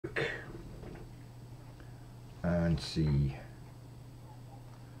and see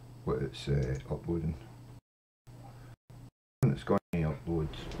what it's uploading. It's going to upload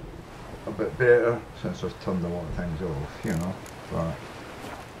a bit better since I've turned a lot of things off, you know, but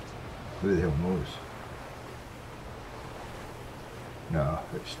who the hell knows? No,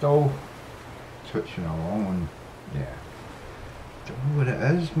 it's still twitching along and yeah, don't know what it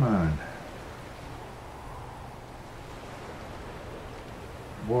is, man.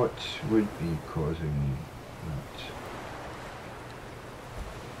 What would be causing that?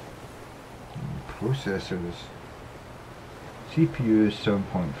 Processors. CPU is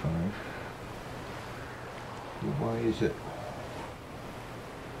 7.5. Why is it?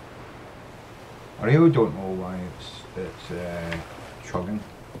 I really don't know why it's chugging.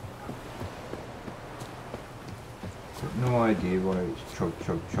 I've no idea why it's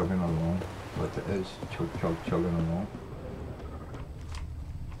chugging along, but it is chugging along.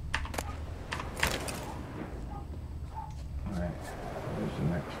 Right, where's the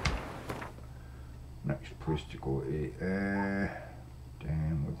next place to go to?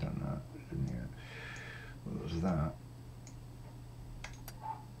 Damn, we've done that, didn't we? Well, there's that.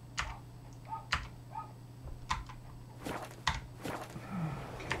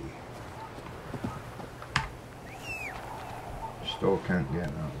 Still can't get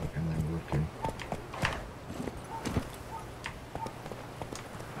that looking.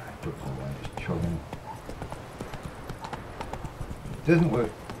 I don't know why it's chugging. It doesn't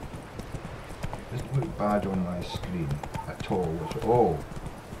look bad on my screen at all. Oh,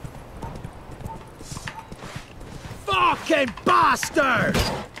 fucking bastard!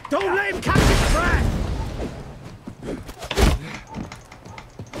 Don't let him catch his breath!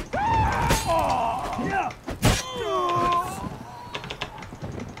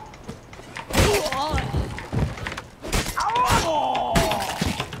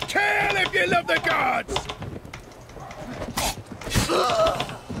 Kill if you love the gods!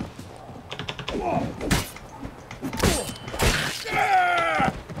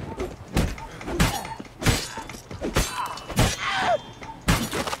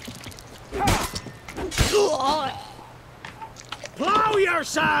 Plow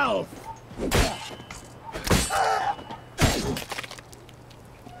yourself!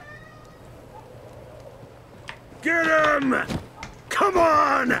 Get him! Come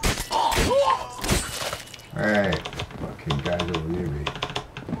on! hey, fucking guys over here, mate.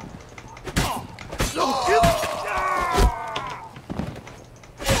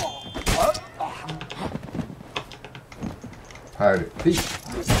 Pirate thief.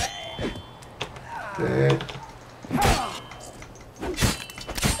 Dead.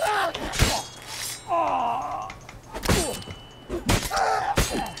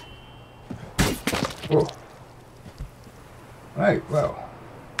 Oh. Right, well.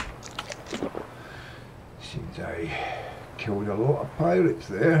 Seems I killed a lot of pirates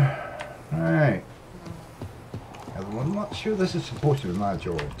there. Right. I'm not sure this is supposed to be my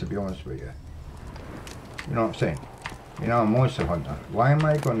job, to be honest with you. You know what I'm saying? You know, I'm a monster hunter. Why am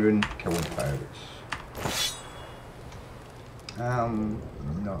I going around killing pirates? I'm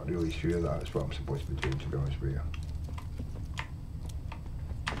not really sure that's what I'm supposed to be doing, to be honest with you.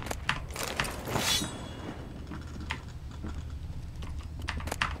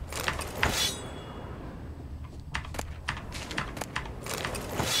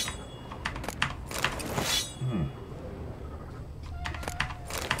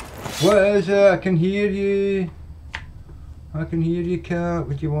 What is it? I can hear you. I can hear you, cat.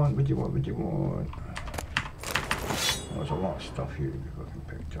 What do you want? What do you want? What do you want? There's a lot of stuff here that I can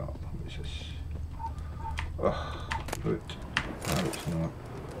pick up. What's this? Ugh, but no, it's not.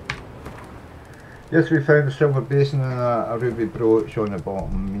 Yes, we found a silver basin and a ruby brooch on the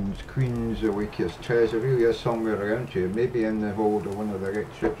bottom. Means Queen's Awakeous treasure really is somewhere around here. Maybe in the hold of one of the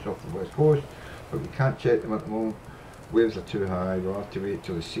wreck ships off the west coast, but we can't check them at the moment. Waves are too high. We'll have to wait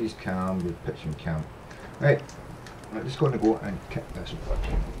till the sea's calm. We'll pitch and camp. Right, I'm just going to go and kick this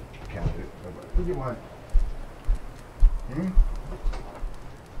fucking camp out. What do you want?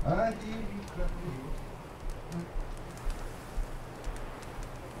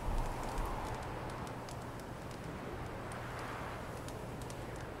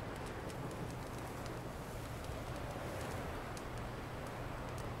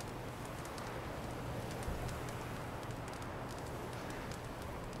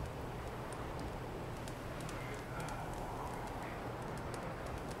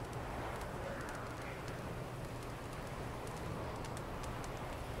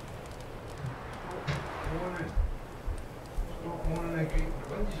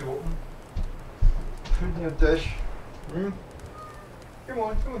 Food in your dish. Come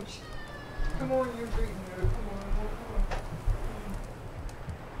on, come on. Come on, you're breathing now, come on.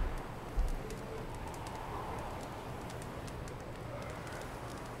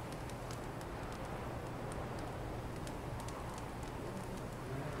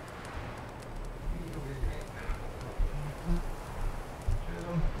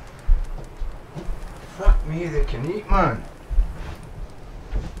 me they can eat, man.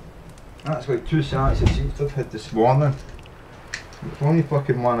 That's like 2 sacks of seeds I've had this morning. It's only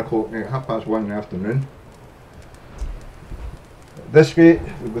fucking 1 o'clock now, 1:30 in the afternoon. At this rate,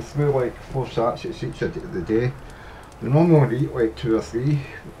 we go through like 4 sacks of seeds a day. We normally eat like 2 or 3.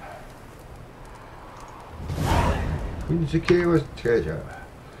 Queen's of Chaos treasure.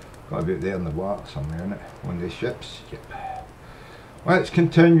 Got to be there in the water somewhere, isn't it? One of the ships. Yep. Let's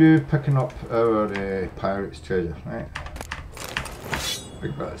continue picking up our pirate's treasure, right?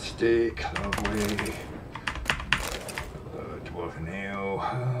 Big bit of steak, lovely. Dwarven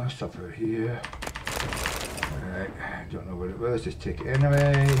ale, stuff out here. Right, don't know what it was, just take it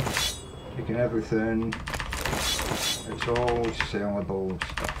anyway. Taking everything. It's all sellable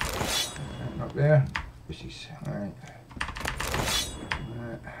stuff. Right, up there. Fishes, right.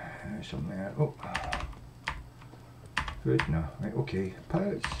 Something there. Oh. Good, no. Right, okay.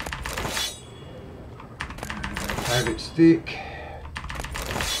 Pirates. Pirate steak.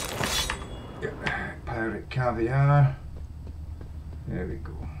 Yep. Pirate caviar. There we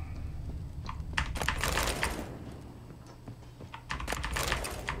go.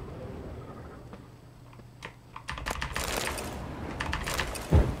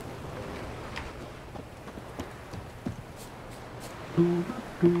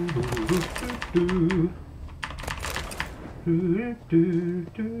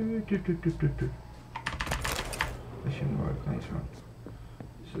 Fishing rod, nice one.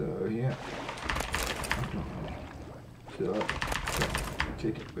 So yeah, I don't know. So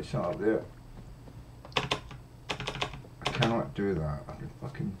take it with some up there. I cannot do that. I can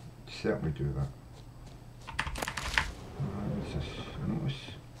fucking certainly do that.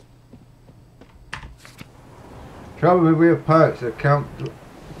 Probably we have pirates that can't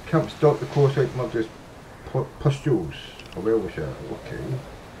stop the coast like just pustules or whale shell. Okay.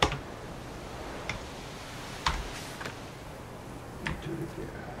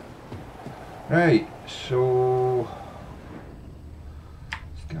 Right, so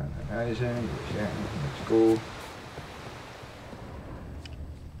scan the eyes in, let's go.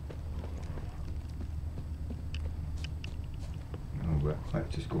 Oh, but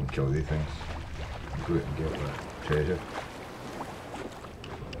let's just go and kill these things. Go out and get that treasure.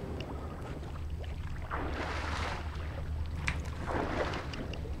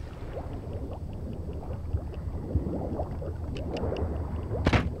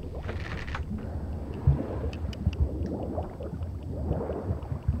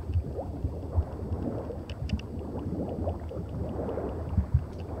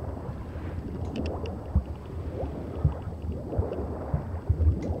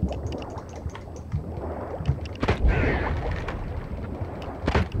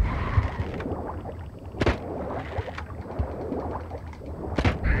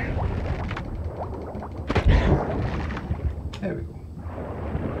 There we go.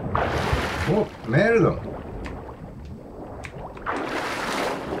 Oh, more of them.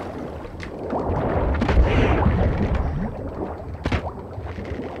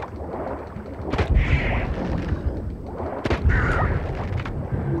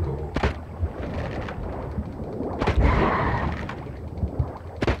 There we go.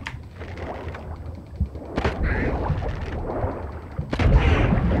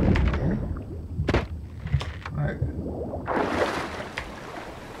 Right.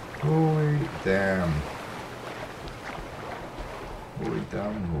 Holy damn. Holy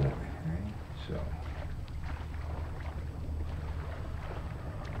damn holy. Right? So.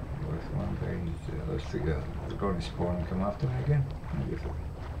 With one thing, let's figure they're going to spawn and come after me again. That's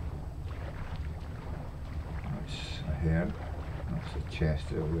a herb. That's a chest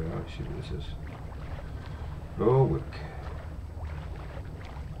over there. Let's see what this is. Oh, look.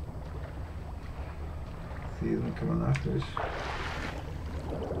 See them coming after us.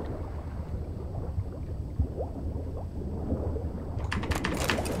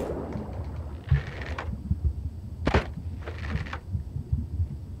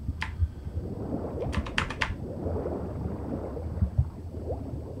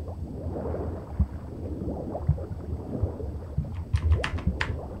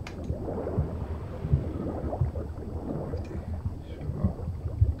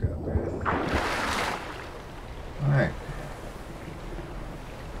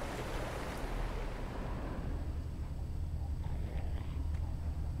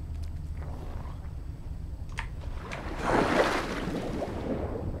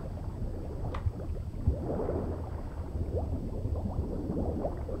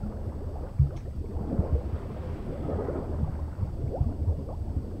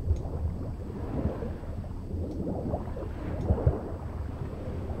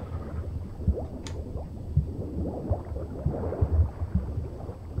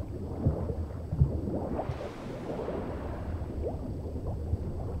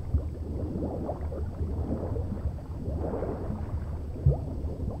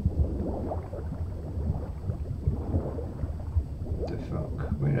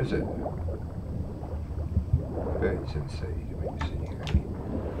 is it? I bet it's inside. Let me see. Right.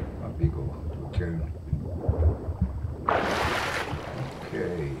 Up you go. Go down.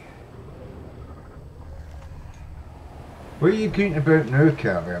 Okay. What are you getting about now,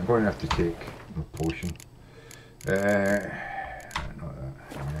 Carly? I'm going to have to take my potion. Not that.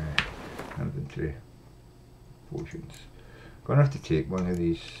 Inventory. Potions. Gonna have to take one of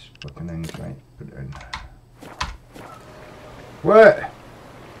these fucking things, right? Put it in. What?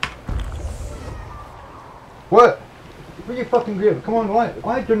 What? What are you fucking doing? Come on,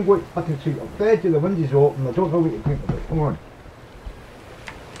 why don't you go to fucking sleep? I'm fed you, the window's open, I don't know what you're thinking about. Come on.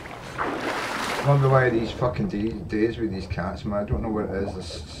 I wonder why these fucking days with these cats, man. I don't know what it is.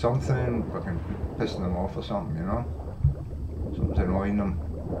 There's something fucking pissing them off or something, you know? Something's annoying them.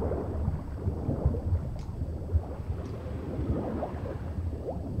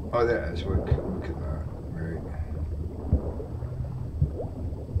 Oh, there it is. Look at that. Right.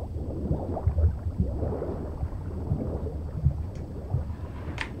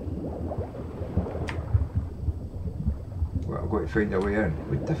 Well, I've got to find a way in.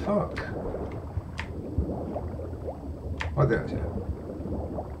 What the fuck? Oh, there it is.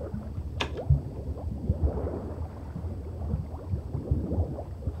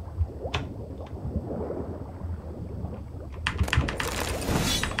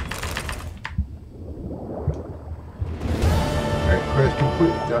 Quest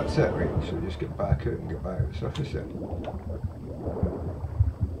complete, that's it, right? So just get back out and get back to the surface then.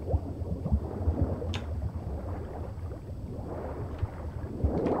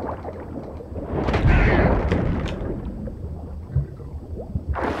 There we go.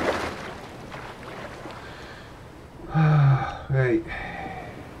 Right.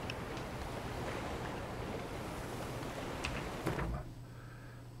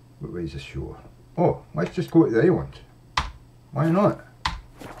 What way is the shore? Oh, let's just go to the island. Why not?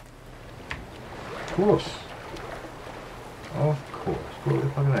 Of course. Of course. Go to the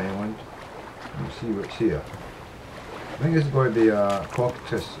fucking island and see what's here. I think this is going to be a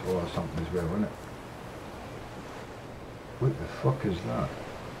cockatrice or something as well, isn't it? What the fuck is that?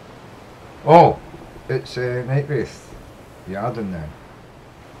 Oh! It's Night Wraith. Yarden then.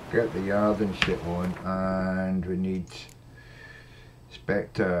 Get the Yarden shit on, and we need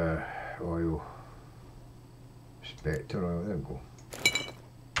Spectre oil. Spectre oil, there we go.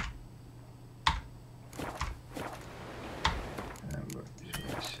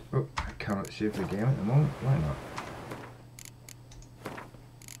 Oh, I cannot save the game at the moment, why not?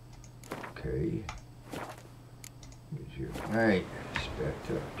 Okay. Right,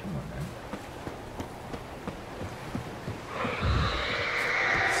 Spectre, come on then.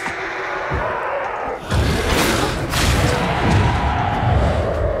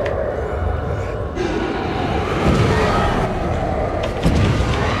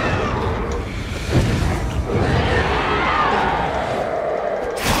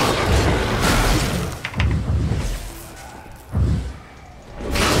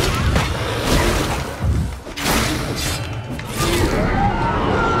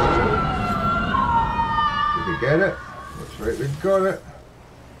 Get it? Looks like we got it.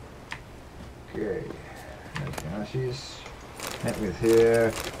 Okay. There's the ashes. Hit with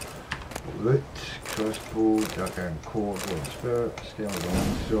here. Loot. Crossbow. Dark iron cord. Golden spirit.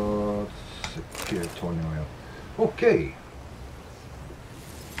 Skeleton sword. Secure toning oil. Okay.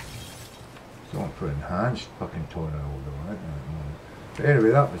 It's not for enhanced fucking toning oil though, right? But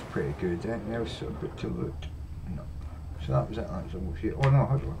anyway, that was pretty good. Anything else a bit to loot? No. So that was it. That's almost here. Oh no,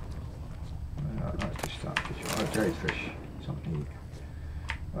 hold on. That's just that fish. Oh, dried fish. Something to eat.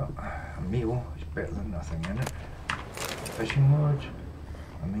 Well, a meal is better than nothing in it. Fishing lodge.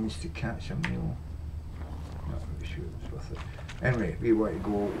 A means to catch a meal. Not really sure it's worth it. Anyway, we want to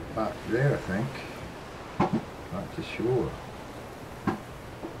go back there, I think. Back to shore.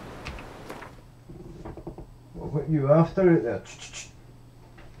 Well, what are you after out there?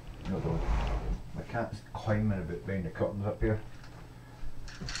 No, don't. My cat's climbing a bit behind the curtains up here.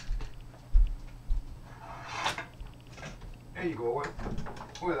 There you go, look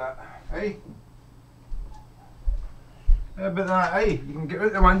at that, hey? How about that, hey? You can get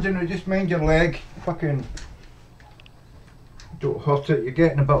out the window and just mind your leg, fucking don't hurt it. You're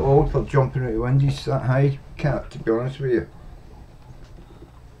getting a bit old for jumping out the windows that high, cat, to be honest with you.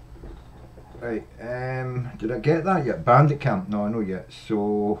 Right, did I get that yet? Bandit camp? No, not yet,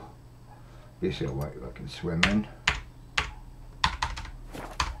 so basically I can swim in.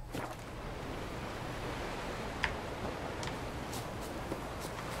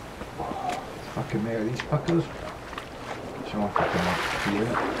 Fucking me, are these fuckers? Some fucking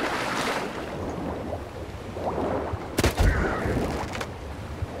here.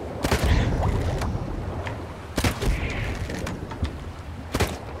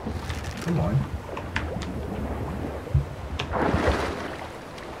 Come on.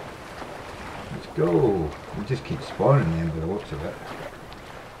 Let's go. We just keep spawning the end of the looks of it.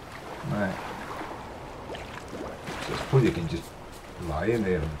 Right. So I suppose you can just lie in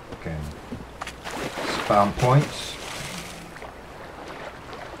there and can spam points.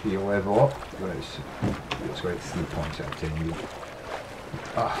 You level up. It's like 3 points out of 10.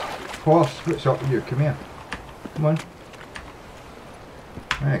 Horse, what's up with you? Come here. Come on.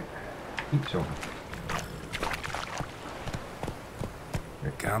 Right. Eat something.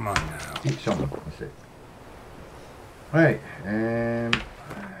 Come on now. Eat something. That's it. Right.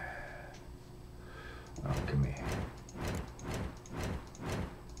 Oh, come here.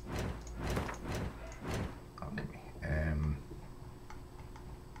 Oh, come here.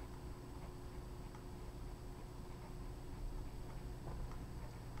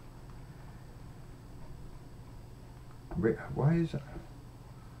 Wait, why is it?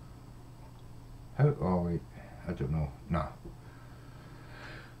 How? Oh wait, I don't know. Nah.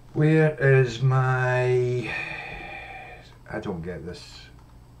 Where is my? I don't get this.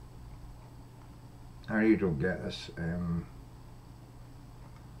 I really don't get this.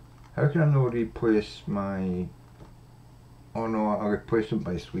 How can I not replace my? Oh no, I replace them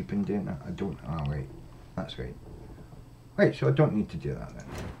by sleeping, didn't I? I don't. Ah, wait, that's right. Right, so I don't need to do that then.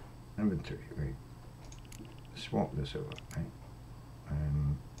 Inventory, right. Swap this over, right?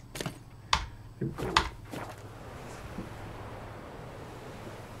 Here we go.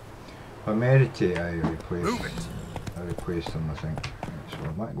 I meditate, I replaced them, I think. Right, so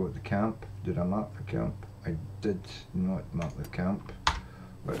I might go to the camp. Did I mark the camp? I did not mark the camp.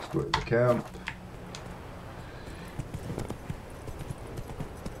 Let's go to the camp.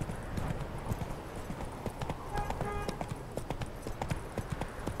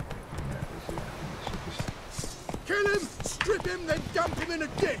 Kill him, strip him, then dump him in a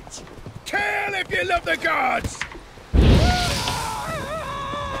ditch. Kill if you love the gods.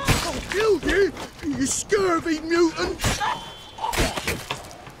 I'll kill you, you scurvy mutant.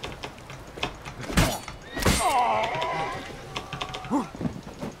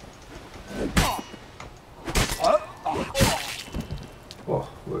 Oh,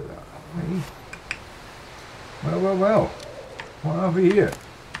 look at that. Well. What have we here?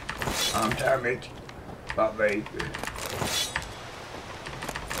 I'm damaged. That way.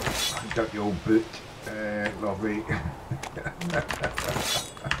 I've got your old boot. Lovely.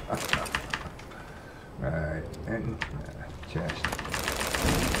 Right, in chest.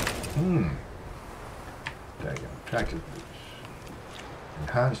 There you go. Tractor boots.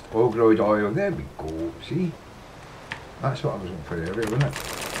 Enhanced ogroid oil. There we go. See? That's what I was looking for earlier, wasn't it?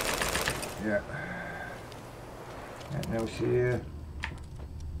 Yeah. Anything else here?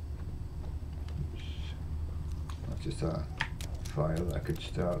 That's just a fire that I could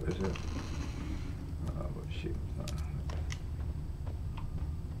start, is it? Oh, what shit was that?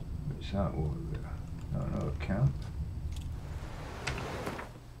 What's that over there? Oh, another camp.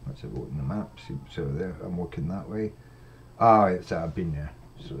 Let's have a look in the map. See what's over there. I'm walking that way. Ah, it's that I've been there,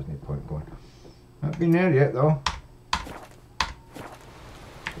 so there's no point going. Not been there yet though.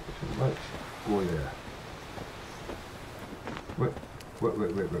 So let's go there. Wait.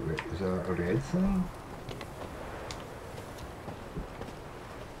 Is that a red thing?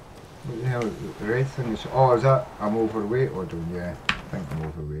 What the hell? The red thing is. Oh, is that? I'm overweight or don't? Yeah, I think I'm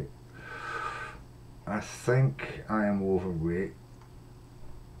overweight. I think I am overweight.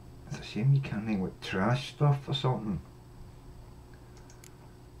 It's a shame you can't hang with trash stuff or something.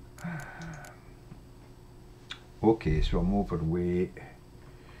 Okay, so I'm overweight.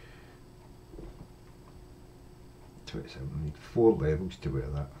 27. I need 4 levels to wear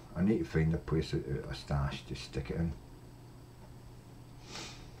that. I need to find a place, a stash to stick it in.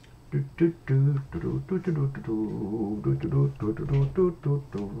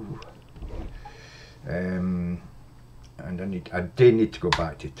 And I do need to go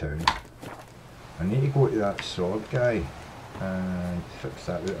back to town. I need to go to that sword guy and fix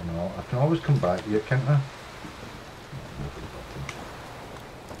that out and all. I can always come back here, can't I?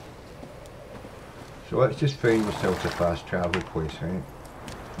 So let's just find ourselves a fast travel place, right?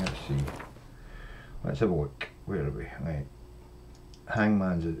 Let's see. Let's have a look. Where are we? Right.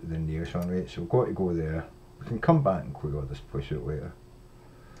 Hangman's at the nearest one, right? So we've got to go there. We can come back and clear this place out later.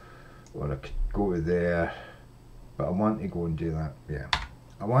 Or I could go to there. But I want to go and do that. Yeah.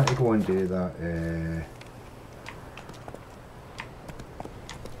 I want to go and do that.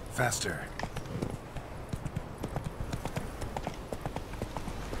 Faster.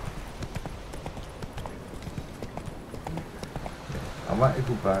 I want to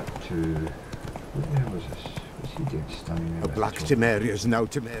go back to. What the hell was this? What's he doing standing there? A black Temeria is now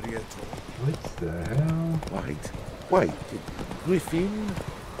Temeria. What the hell? Wait, Griffin?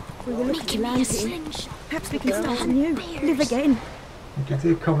 We were looking Making for me a landing. slingshot. Perhaps we can start anew. Live again. Did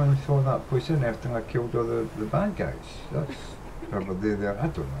they come and throw that place in after I killed all the bad guys? That's probably there. I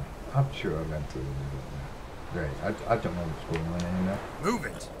don't know. I'm sure I went through the right. I don't know what's going on anymore. Move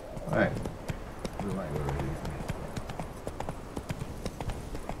it. Right. We might go here.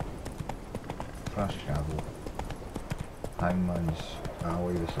 Fast travel. Hangman's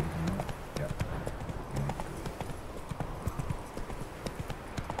Alley or something. Yeah.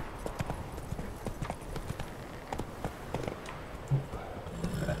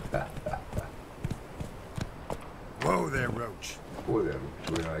 Whoa there, Roach. Oh, there.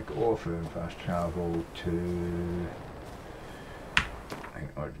 So we like off and fast travel to.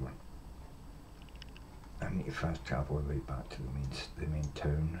 Odd one. I need to fast travel right back to the main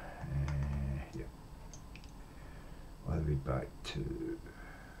town. Yeah. All the way back to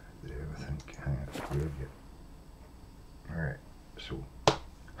there, I think. Hang on, Square. Yeah. Alright, so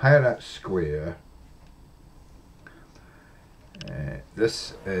Higher Square.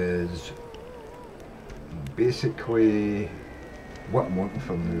 This is basically what I'm wanting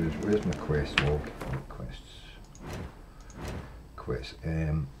from those. Where's my quest log? Quests.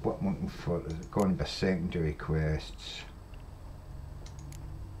 What I'm wanting for is going by secondary quests.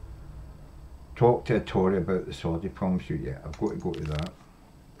 Talk to Tori about the sword he promised you. Yeah, I've got to go to that.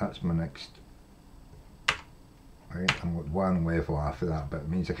 That's my next. Right, I'm got one level after that, but it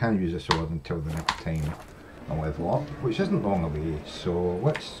means I can't use the sword until the next time I level up, which isn't long away. So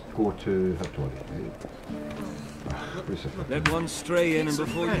let's go to Hattori. Right. Let one stray in, and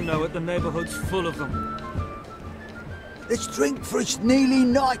before you know it, the neighborhood's full of them. Let's drink for its nearly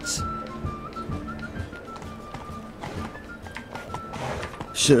night.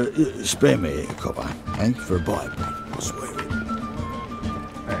 Sir, spare me a copper, eh? For a bite of bread. I swear it.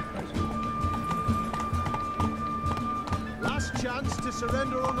 Right, let's go. Last chance to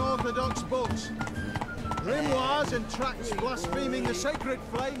surrender unorthodox books. Grimoires and tracts blaspheming the sacred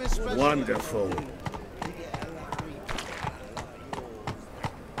flame especially. Wonderful.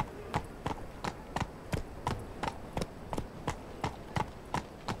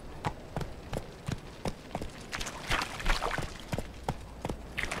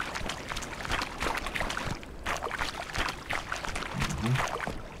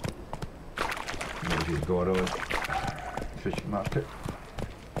 Fish market.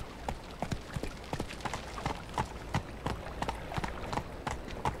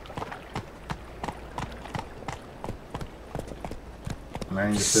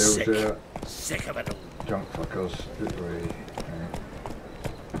 Mind yourselves there. Sick of it all. Junk fuckers. Good way.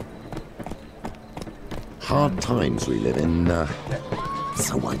 Hard times we live in,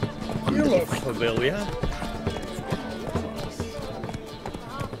 someone. You look familiar.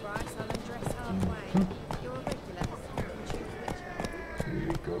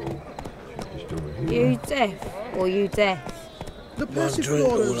 You deaf or you deaf? The drink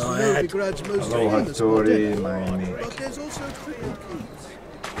Persiflora's all I had. Novigrad's most Hello, famous Hattori, model, my mate. but there's also Triple Keys,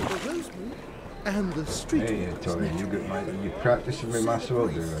 the Rosewood, and the Street. Hey, Hattori, you practicing with my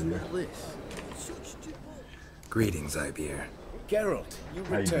sword there, are you? Greetings, Ibeer. Geralt, you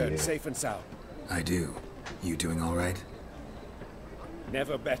Ibeer. returned safe and sound. I do. You doing all right?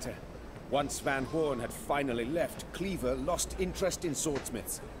 Never better. Once Van Horn had finally left, Cleaver lost interest in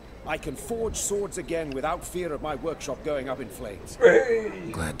swordsmiths. I can forge swords again without fear of my workshop going up in flames.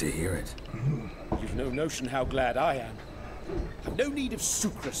 Glad to hear it. You've no notion how glad I am. I've no need of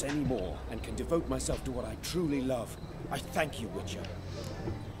Sucrus anymore, and can devote myself to what I truly love. I thank you, Witcher.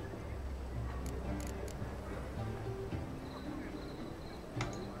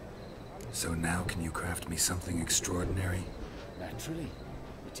 So now can you craft me something extraordinary? Naturally.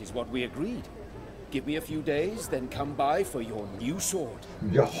 It is what we agreed. Give me a few days, then come by for your new sword.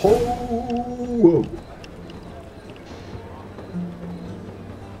 Yo-ho!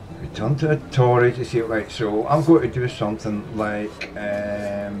 Return to Hattori to see it. Right, so I'm going to do something like, God,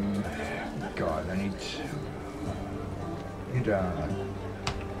 I need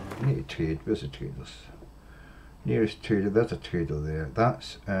to trade. Where's the traders? Nearest trader, there's a trader there.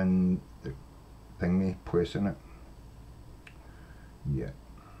 That's in the thingy place, isn't it? Yeah.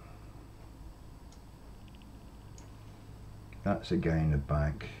 That's the guy in the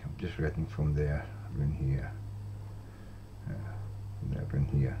bank. I'm just reading from there, in here. There, in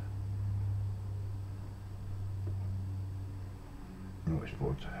here. No, it's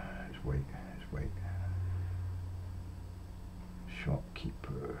wood. It's white. It's white.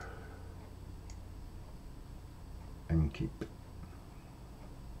 Shopkeeper. Innkeep.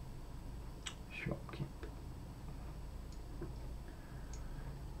 Shopkeep.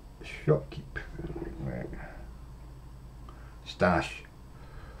 Shopkeep. Right. Stash.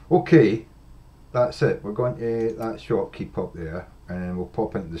 Okay, that's it. We're going to that shopkeep up there, and then we'll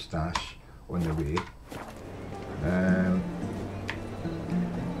pop into the stash on the way.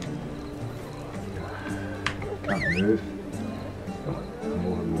 Can't move. I'm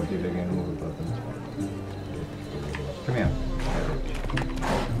overloaded again, overburdened. Come here.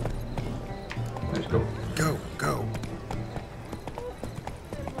 Let's go. Go, go.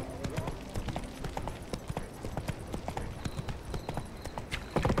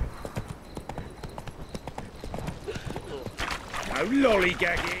 No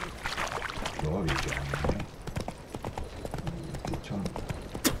lollygagging. Lollygagging.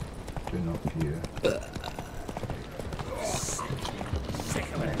 Do not fear.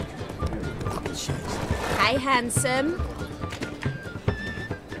 Hey, handsome.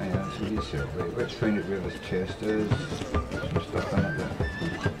 Right, let's find out where this chest is. Some stuff in it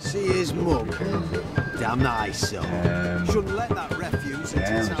there. See his mug. Damn nice, son. Shouldn't let that refuse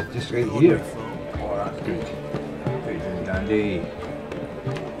into It's town. just right here. Oh, that's good. Right and dandy.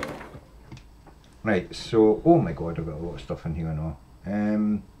 Right, so, oh my god, I've got a lot of stuff in here now.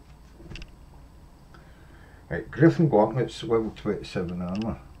 Right, Griffin gauntlets, level 27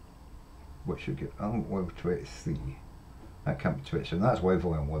 armour. What should get? I'm level 23. That can't be 27, that's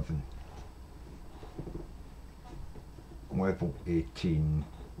level 11. Level 18.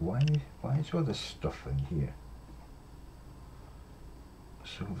 Why is all this stuff in here?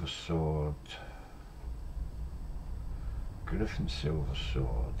 Silver sword. Griffin silver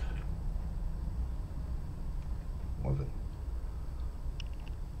sword. 11.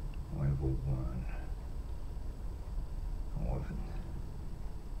 Level 1. 11.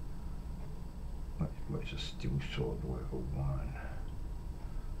 What's a steel sword? Level 1.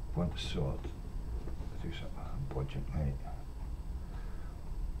 Blunt sword. Do something budget, right?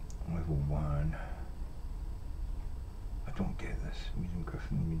 Level 1. I don't get this. Medium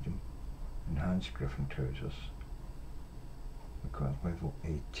Griffin, medium. Enhanced Griffin trousers. We've got level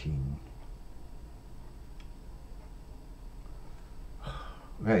 18.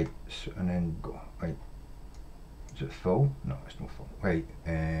 Right, so, and then go. Right. Is it full? No, it's not full. Right,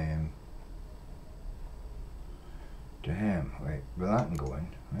 damn, right, with that can go in,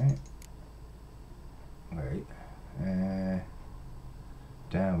 right? Right,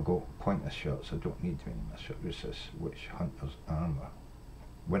 damn, we've got pointer shirts, I don't need any more shirts. What's this? Witch Hunter's armour.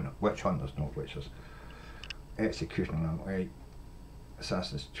 Witch Hunter's not witches. Executioner armour, right.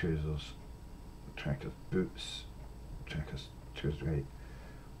 Assassin's trousers. Tracker's boots. Tracker's trousers, right.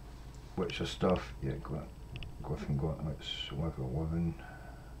 Witcher stuff, yeah, Griffin gauntlets, level 11.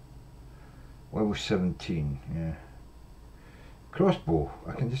 Level 17, yeah. Crossbow,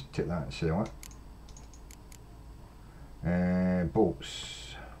 I can just take that and sell it.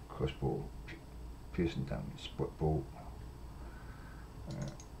 Bolts, crossbow, piercing damage, split bolt.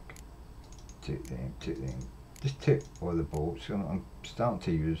 Take them. Just take all the bolts. I'm starting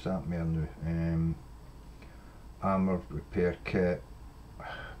to use that more now. Armour repair kit.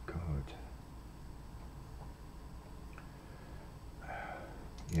 God.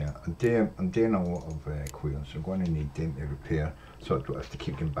 Yeah, I'm doing a lot of clearance, so I'm going to need them to repair, so I don't have to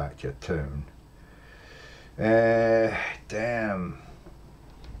keep going back to a town. Damn.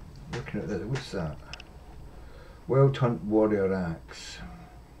 Looking at this, what's that? Wild Hunt Warrior Axe.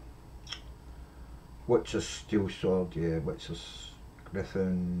 Witcher's Steel Sword, yeah, Witcher's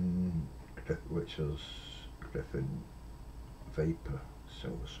Griffin, Witcher's Griffin Viper,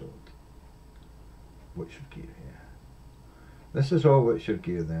 Silver Sword. Witcher gear, yeah. This is all Witcher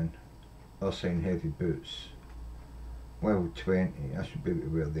gear then. I'll sign heavy boots. Level 20, I should be able to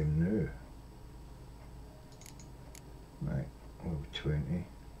wear them now. Right, level 20.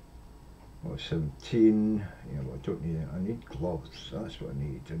 Level 17, yeah, well I don't need it. I need gloves, that's what I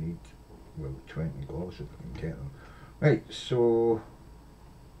need. I need level 20 gloves if I can get them. Right, so...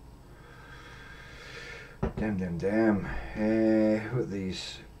 Damn. What are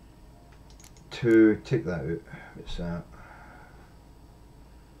these? 2, take that out. What's that?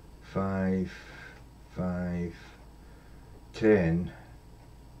 5, 10,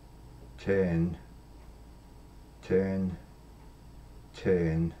 10, 10,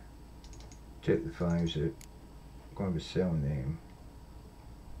 10. Take the 5s out. I'm going to be selling them.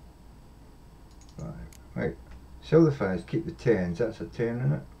 5. Right. Sell the 5s, keep the 10s. That's a 10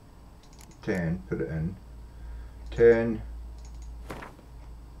 in it. 10, put it in. 10.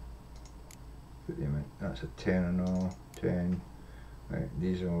 Put them in. That's a 10 and all. 10. Right,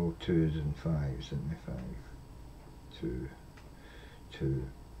 these are all 2s and 5s, isn't they? 5, 2, 2,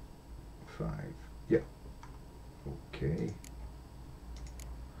 5. Yeah. Okay.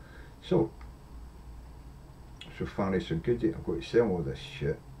 So far so good. I've got to sell all this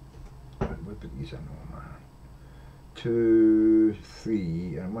shit. What put these in? Oh man. 2,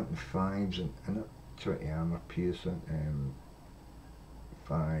 3, and I'm wanting 5s and it. 20 armour piercing,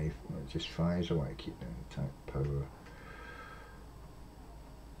 5, well, just 5s I want to keep them. Attack power.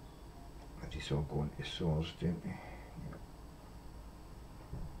 These all go into swords, don't they? Yeah.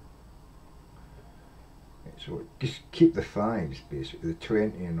 Right, so just keep the 5s basically, the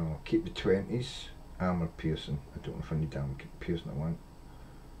 20 and all. Keep the 20s, armour piercing. I don't know if I need armour piercing I want.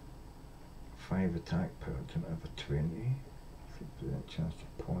 5 attack power, don't have a 20. That chance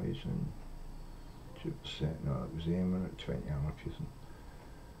to poison. 2%, no, it was aiming at 20 armour piercing.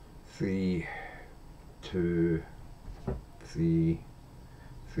 3, 2, 3,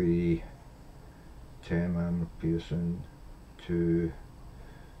 3, 10 armour piercing, 2,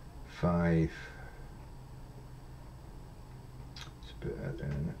 5. Let's put that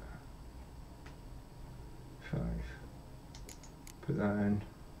in it. 5. Put that in.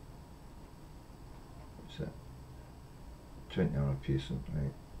 What's that? 20 armour piercing,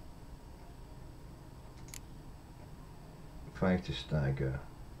 right. 5 to stagger,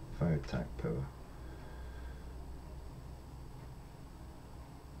 5 attack power.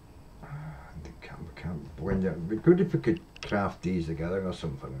 When it'd be good if we could craft these together or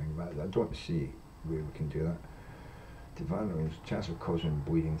something, but I don't see where we can do that. Divine range, chance of causing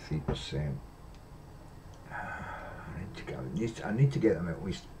bleeding 3%. I need to get them at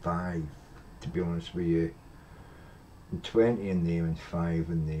least 5, to be honest with you. And 20 in name and 5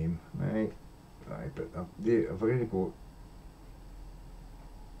 in name, right? Right, but I've already got.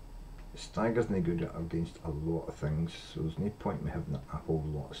 Stagger's no good against a lot of things, so there's no point in me having a whole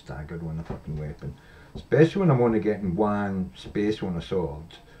lot of stagger on a fucking weapon. Especially when I'm only getting 1 space on a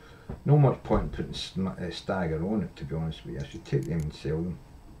sword. No much point in putting stagger on it, to be honest with you. I should take them and sell them.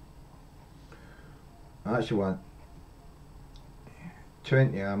 I actually want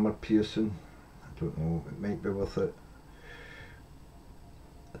 20 armour piercing. I don't know, it might be worth it.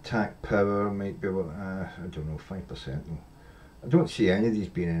 Attack power might be worth I don't know, 5% though. I don't see any of these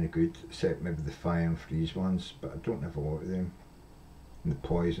being any good, except maybe the fire and freeze ones, but I don't have a lot of them. And the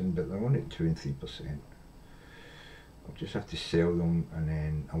poison, but they're only at 2 and 3%. I'll just have to sell them, and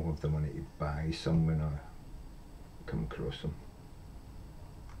then I'll have the money to buy some when I come across them.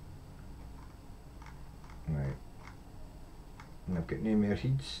 Right. And I've got no more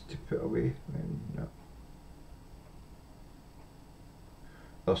heats to put away, then no.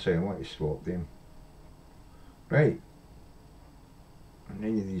 I'll say I want to swap them. Right. And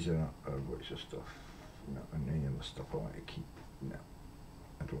none of these are what's your stuff. No, and none of the stuff I want to keep. No.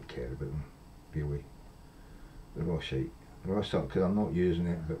 I don't care about them, really. They're all shite. They're all stuff because I'm not using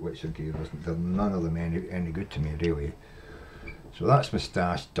it, but what's your gear? They're none of them any good to me, really. So that's my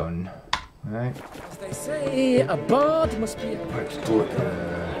stash done. Right. As they say, a bard must be a... Let's go to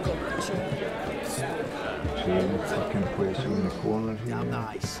train fucking place in the corner here. Damn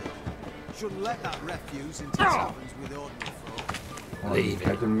nice. Shouldn't let that refuse into taverns with ordinary folk. Oh, leave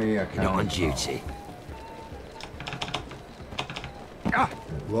it. Me, I can't. Not on duty.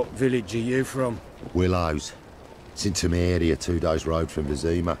 What village are you from? Willows. It's in Temeria, 2 days' road from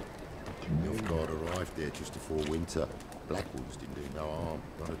Vizima. Nilfgaard arrived there just before winter. Blackwoods didn't do no harm,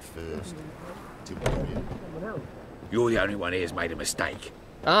 not at first. You're the only one here who's made a mistake.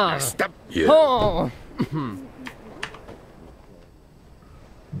 Ah. Now stop you. Oh.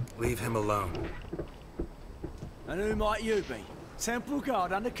 Leave him alone. And who might you be? Temple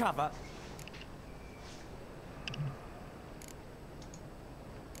guard undercover?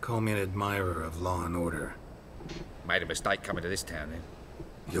 Call me an admirer of law and order. Made a mistake coming to this town, then.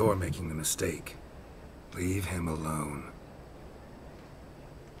 You're making the mistake. Leave him alone.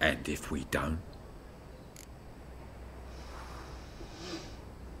 And if we don't?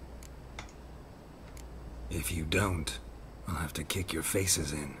 If you don't, I'll have to kick your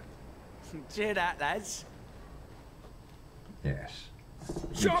faces in. Cheer that, lads. Yes.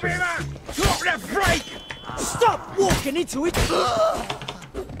 Chop him up! Chop the break! Stop walking into it!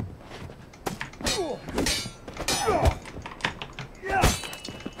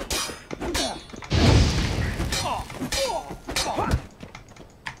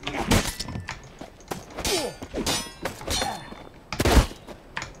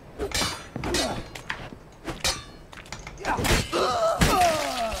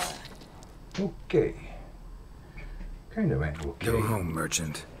 Okay. Kind of went okay. Go home,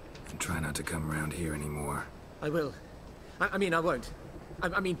 merchant, and try not to come round here anymore. I will. I mean, I won't.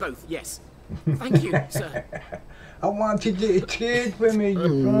 I mean, both, yes. Thank you, sir. I wanted you to trade with me,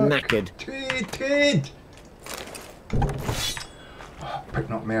 you I'm knackered. Trade!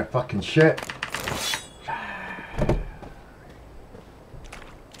 Picking up more fucking shit.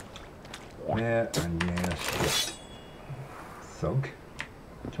 More and more shit. Thug.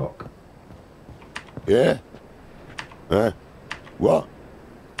 Talk. Yeah? What?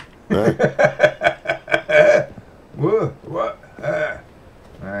 Whoa, what?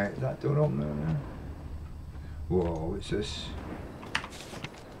 Right, is that door open there? Whoa, what's this?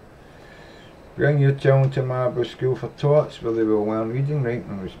 Bring your children to Marlborough School for Tots, where they will learn reading, writing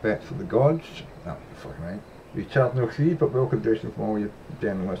and respect for the gods. That would be fucking right. We charge no fee, but welcome donation from all your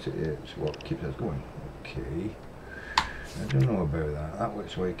generosity. It's what keeps us going. Okay. I don't know about that. That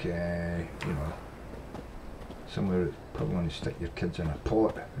looks like, you know, somewhere that's probably going to stick your kids in a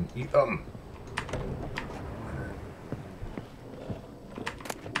pot and eat them.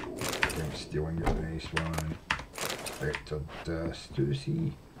 Stealing your nice one. Vector dust to the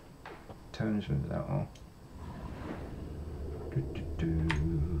sea. Townsman, is that all?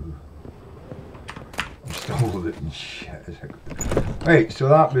 I'm still looting shit. Right, so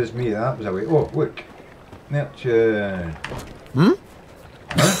that was me. That was a way. Oh, look. Neptune. Hmm?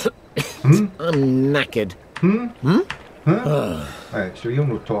 Huh? I'm knackered. Huh? Right, so you'll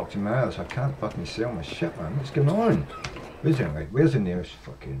not talk to me either, so I can't fucking sell my shit, man. What's going on? Where's it, like, where's the nearest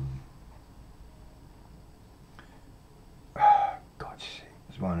fucking... God's sake,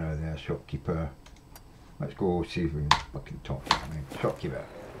 there's one over there, shopkeeper. Let's go see if we can fucking talk to him. Shopkeeper.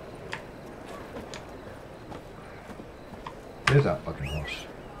 Where's that fucking horse?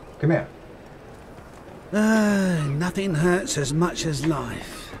 Come here. Nothing hurts as much as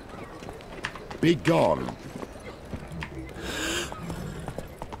life. Be gone.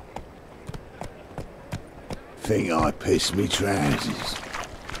 Think I pissed me trousers.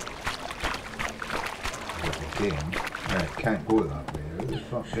 Again. Right, can't go that way. How the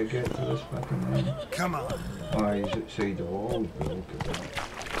fuck did I get to this fucking thing? Come on. Oh, he's outside the walls, but look at that.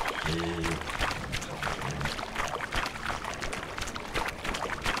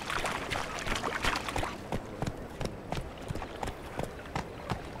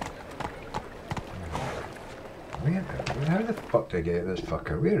 How the fuck did I get this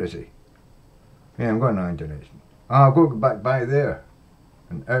fucker? Where is he? Yeah, I'm going in the direction. Ah, I'll go back by there.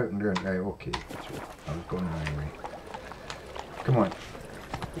 And out and down. Right, okay. So I was going anyway. Come on.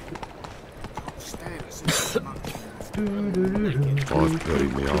 I've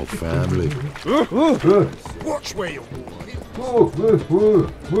buried my whole family. Watch where you're walking.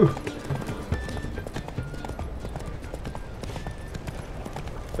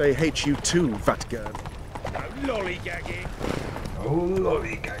 They hate you too, Vatgern. No lollygagging. No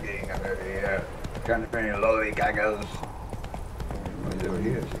lollygagging out here. Can't be any lollygaggers. What's over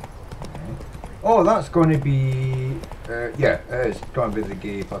here, is he? Oh, that's going to be... yeah, it's going to be the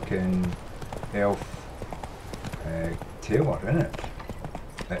gay fucking elf tailor, isn't it?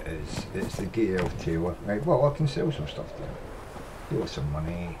 It is. It's the gay elf tailor. Right, well, I can sell some stuff to him. He wants some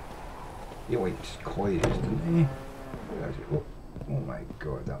money. He likes coins, doesn't he? Where is he? Oh my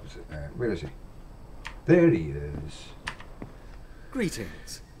god, that was it. Where is he? There he is.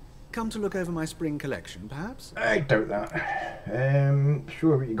 Greetings. Come to look over my spring collection, perhaps? I doubt that.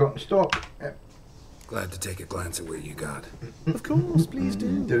 Sure what you got in stock. Glad to take a glance at what you got. Of course, please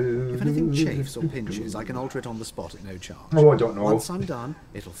do. If anything chafes or pinches, I can alter it on the spot at no charge. Oh, I don't know. Once I'm done,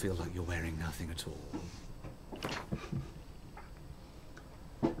 it'll feel like you're wearing nothing at all.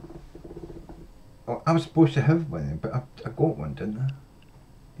 Oh, I was supposed to have one, but I got one, didn't I?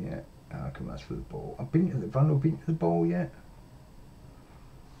 Yeah. Come that's for the ball. Have I been to the ball yet?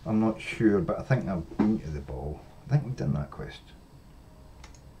 I'm not sure, but I think I've been to the ball. I think we've done that quest.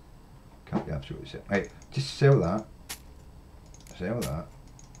 Can't be absolutely certain. Right, just sell that. Sell that.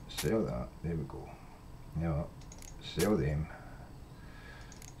 Sell that. There we go. Yeah. Sell them.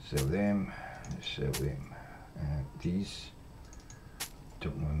 Sell them. Sell them. These.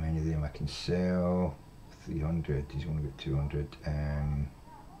 Don't know how many of them I can sell. 300. He's only got 200.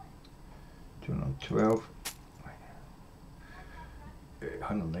 212.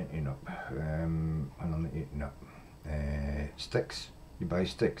 119 up. 119 up. Sticks. You buy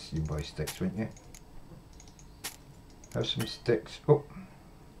sticks, wouldn't you? Have some sticks. Oh,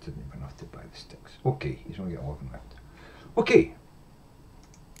 didn't even have to buy the sticks. Okay, he's only got 11 left. Okay.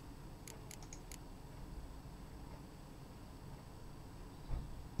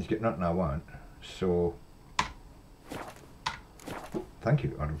 He's got nothing I want, so thank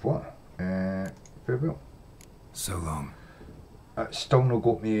you, au revoir. Farewell. So long. Still no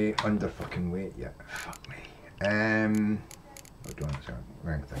got me under fucking weight yet. Fuck me. Hold on, sorry,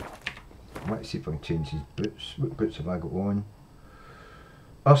 wrong thing. Let's see if I can change these boots. What boots have I got on?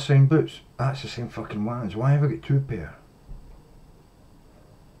 Ursine boots. That's the same fucking ones. Why have I got two pair?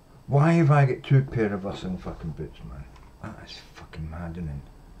 Why have I got 2 pair of us in fucking boots, man? That is fucking maddening.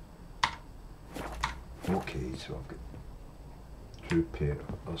 Okay, so I've got 2 pair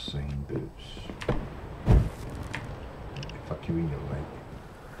of Usain boots. Fuck you in your light.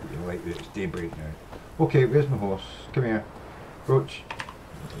 Your light that it's daybreak now. Okay, where's my horse? Come here. Roach.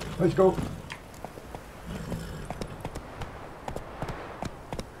 Let's go.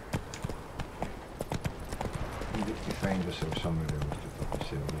 You need to find yourself somewhere else to fucking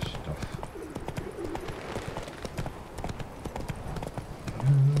sell this stuff.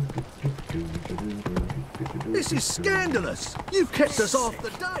 This is scandalous! You've kept us off the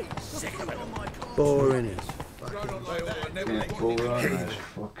date! Boring as Yeah, boring as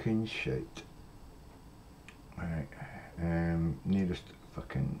fucking shit. Right, nearest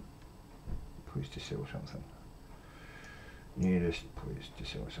fucking place to sell something. Nearest place to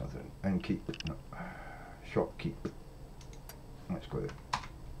sell something. And keep, no, shop keep. Let's go there.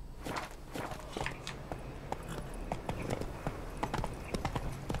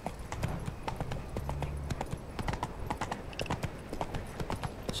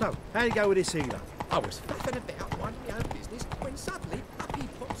 So, how'd you go with this healer? I was faffing about minding my own business when suddenly up he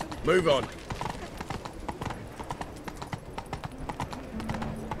pops and... Move on.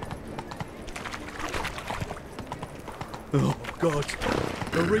 Oh, God.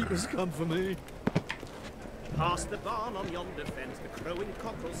 The Reaper's come for me. Past the barn on yonder fence, the crowing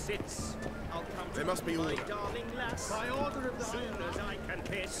cockerel sits. I'll come There to must be my order. darling lass. By order of the soon as I can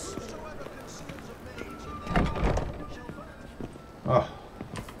piss. Oh.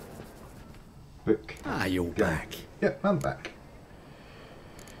 Book. Ah, you're back. Yep, I'm back.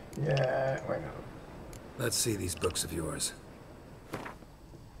 Yeah, why not? Let's see these books of yours.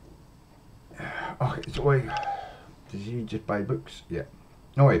 Oh, so wait. Does he just buy books? Yeah.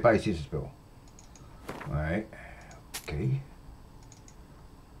 No, he buys his as well. Right. Okay.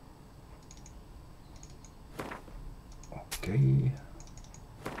 Okay.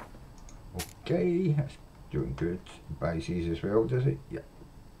 Okay. That's doing good. He buys his as well, does he? Yeah.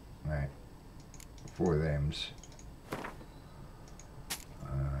 Right. 4 of thems.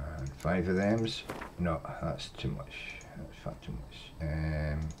 And 5 of thems. No, that's too much. That's far too much.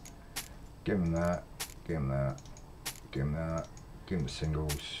 Give him that. Give him that. Give him that. Give him the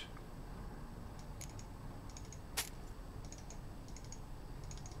singles.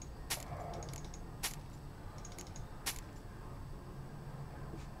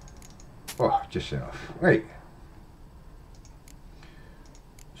 Oh, just enough. Right.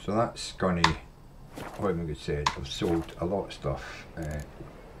 So that's gonna, what am I going to say? I've sold a lot of stuff. Have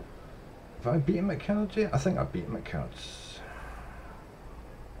I beaten my cards yet? I think I've beaten my cards.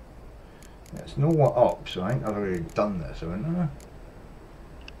 It's no what up, so I think I've already done this, haven't I?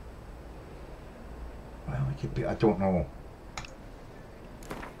 Well, I could be, I don't know.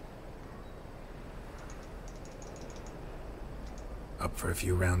 Up for a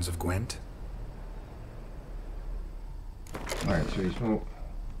few rounds of Gwent? Alright, so he's no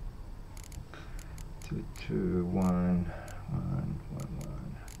 2, 2, 1, 1, 1,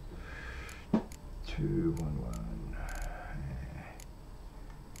 1, 2, 1, 1.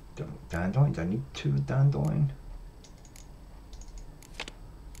 Dandelions, I need 2 dandelion.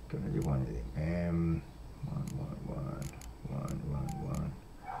 Gonna do one of them. 1, 1, 1, 1, 1,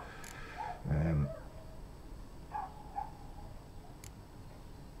 1.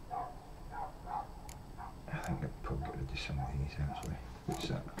 I think I've probably got to do some of these actually. What's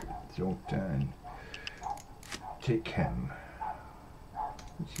that? Zoltan. Take him.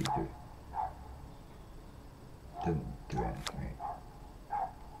 What's he do? Didn't do anything.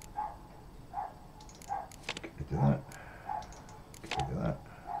 Get rid of that. Get rid of that.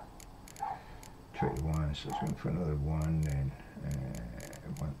 21, so it's going for another 1 then.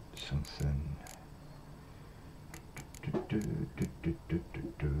 I want something.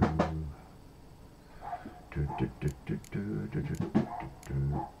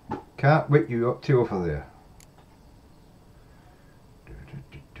 Cat, what you up to over there?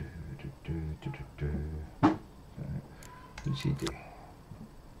 What's he do?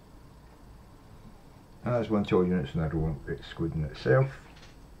 As 1 to all units in a row, excluding itself.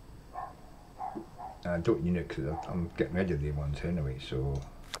 I don't unit because I'm getting rid of the ones anyway, so.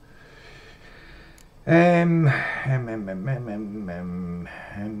 I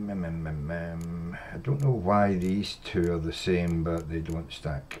don't know why these 2 are the same, but they don't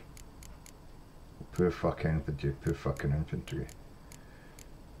stack. Poor fucking infantry, poor fucking infantry.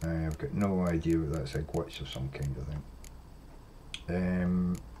 I've got no idea what that's, a glitch of some kind, I think.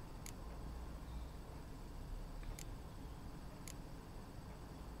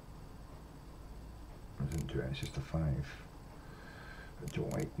 Doesn't do it, it's just a 5. I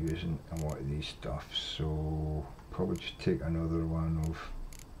don't like using a lot of these stuff, so probably just take another one of,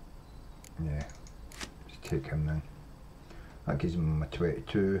 yeah, just take him then. That gives him my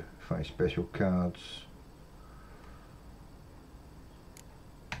 22, 5 special cards.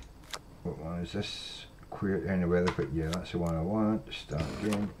 What one is this? Queer any weather, but yeah, that's the one I want. Start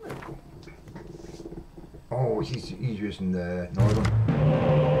again. Oh, he's using the Northern.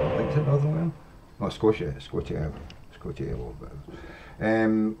 I think it's the Northern one. Oh, Scotia a little bit.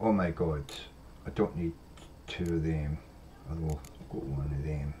 Oh my god, I don't need 2 of them, although I've got 1 of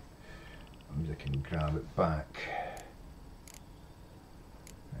them. I can grab it back.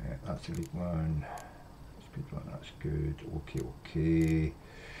 That's a good one. That's good. Okay.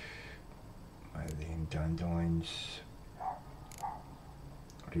 My them dandelions.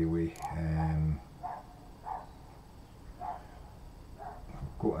 Really.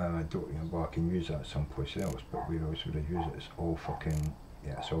 I don't well, I can use that someplace else, but where else would I use it? It's all fucking,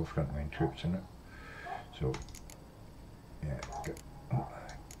 yeah, it's all frontline troops in it. So, yeah, get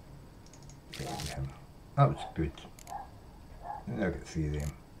him. That was good. Now I get 3 of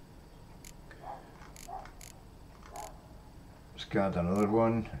them. Discard another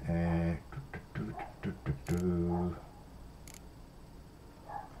one. I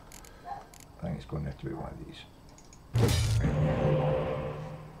think it's going to have to be one of these.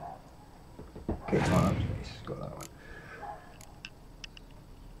 Okay, oh, that was nice. Got that one.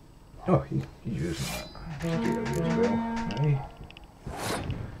 Oh, he's using that straight away as well.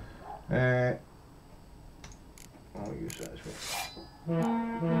 Right. I'll use that as well.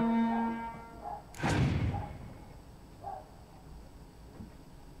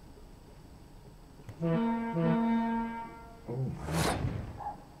 Oh man.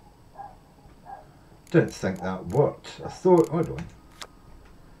 Didn't think that worked. I thought, hold on.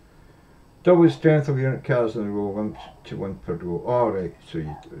 Double the strength of unit cards in the row, limit to 1 per row. Alright, so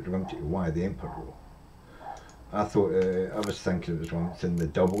you limit it to 1 of them per row. I thought, I was thinking it was limiting the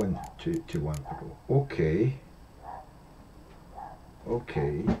doubling to 1 per row. Okay.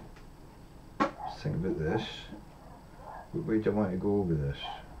 Okay. Let's think about this. What way do I want to go with this?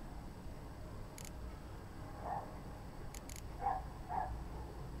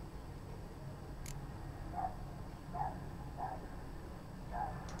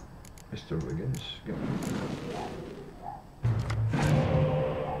 Mr. Wiggins,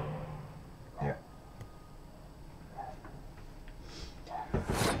 yeah.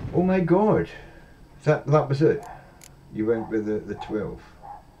 Oh my god, that was it. You went with the 12.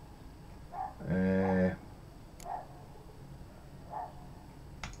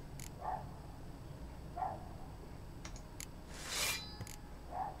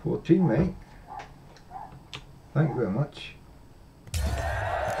 14, mate. Thank you very much.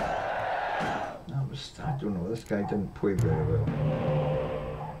 I don't know, this guy didn't play very well.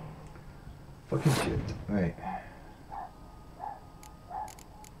 Fucking shit. Right.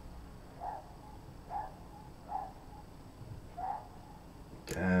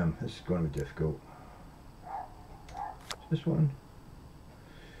 Damn, this is going to be difficult. Is this one?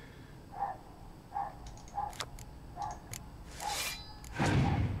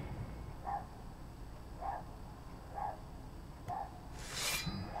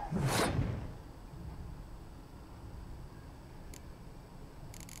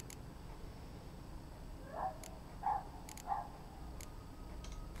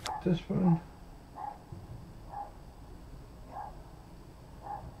 This one.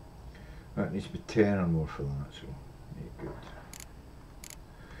 That needs to be 10 or more for that, so yeah, good.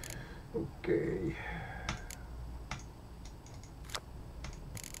 Okay.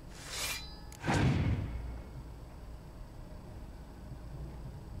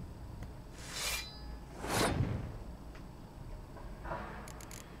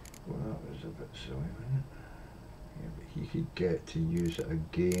 Well, that was a bit silly, wasn't it? Yeah, but he could get to use it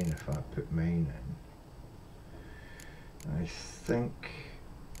again if I put mine in. I think...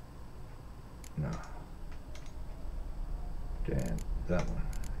 no. Damn, that one.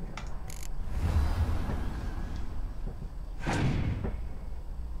 Yeah.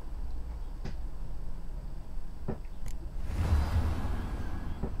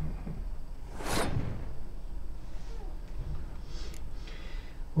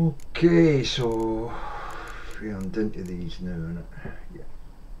 Okay, so we're into these now, innit? Yeah.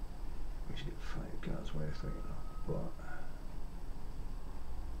 We should get 5 cards worth right now, but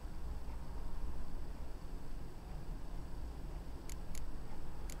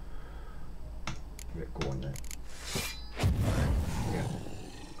get going then. Yeah.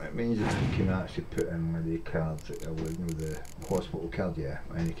 It means that you can actually put in with the cards that are with the hospital card, yeah,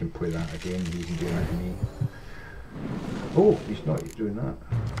 and you can play that again, you can do that to me. Oh, he's not doing that.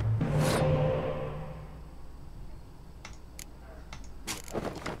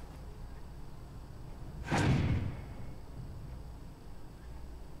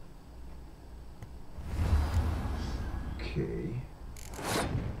 Okay.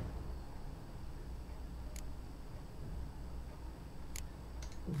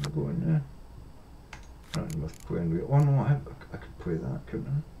 Where's it going there? Nothing worth playing with. Oh no, I could play that, couldn't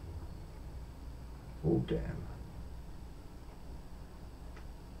I? Oh damn.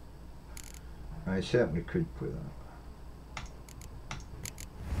 I certainly could play that.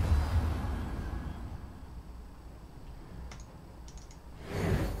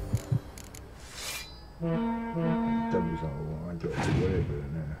 Doubles all I don't have to worry about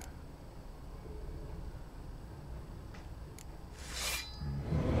it now.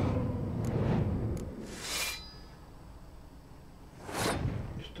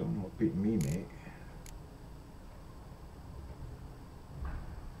 You're still not beating me, mate.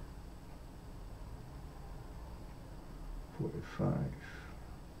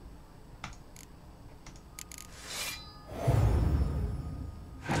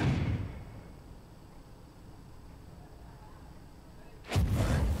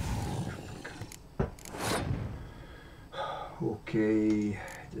 Okay,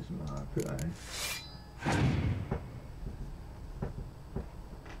 doesn't matter, put that in.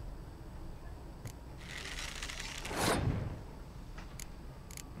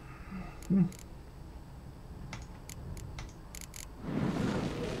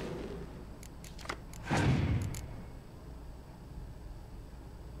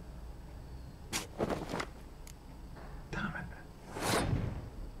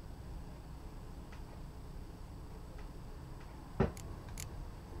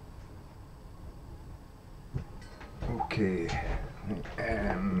 Okay,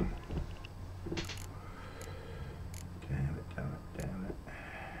 damn it.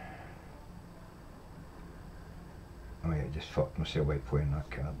 Oh yeah, just fucked myself by playing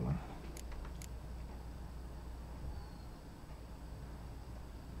that card one.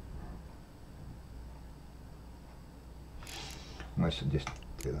 Unless I just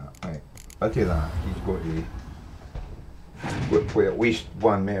do that. Right, if I do that, he's got to play at least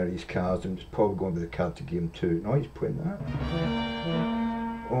one more of these cards, and it's probably going to be the card to game 2. No, he's playing that.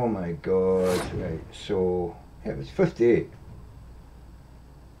 Oh my god, right, so yeah, it was 58.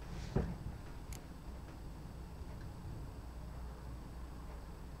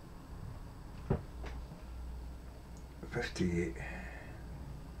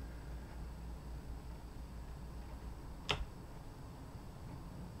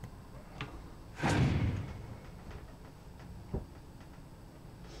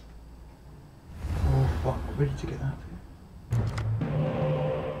 Oh fuck, where did you get that from?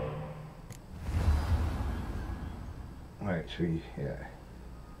 Right, so yeah.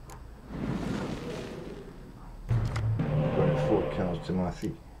 Got 4 cards to my 3.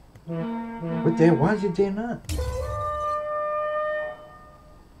 What the hell, why is he doing that?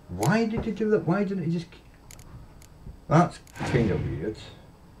 Why did he do that? Why didn't he just... That's kind of weird.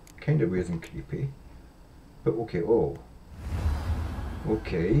 Kind of weird and creepy. But okay, oh.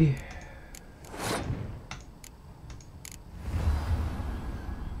 Okay.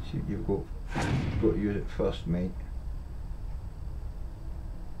 See, you've got to use it first, mate.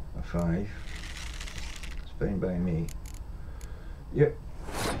 A 5. It's fine by me. Yep.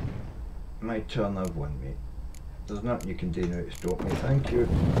 My turn, I've won, mate. There's nothing you can do now to stop me, thank you.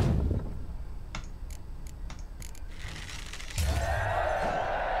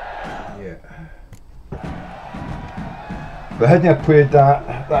 Yeah. But hadn't I played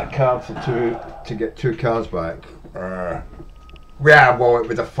that card for 2 to get 2 cards back, yeah, well it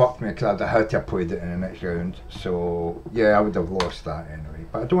would have fucked me because I'd have had to have played it in the next round. So yeah, I would have lost that anyway.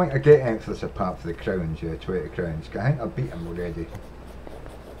 But I don't think I get anything for this apart from the crowns, yeah, 20 crowns. I think I've beat him already.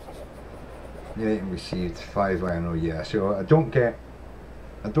 The item received 5 iron, oh yeah, so I don't get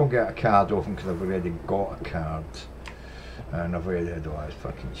a card off him because I've already got a card. And I've already had all this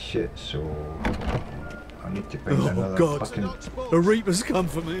fucking shit, so I need to find another fucking... The Reapers come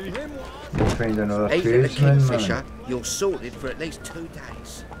for me! Find another Even the tradesman, Kingfisher, man. you're sorted for at least 2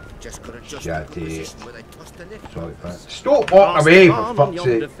 days. Just couldn't just Shut the position where they tossed the lift. Sorry, but stop walking away, for fuck's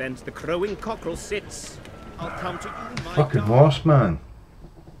sake! Fence, the crowing cockerel sits. I'll come to you, my Fucking horse, man.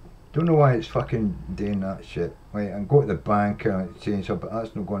 Don't know why it's fucking doing that shit. Right, I'm going to the bank and change up, but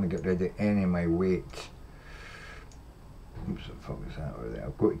that's not going to get rid of any of my weight. Oops, what the fuck is that over there?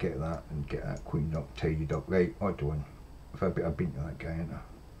 I've got to get that and get that cleaned up, tidied up. Right, what do I do? If I've beaten that guy, ain't I?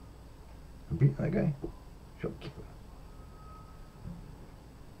 I've beaten that guy? Shopkeeper.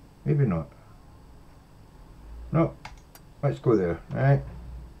 Maybe not. No, let's go there, right?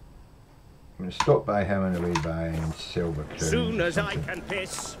 I'm going to stop by him on the way by and sell the crowns. Soon as I can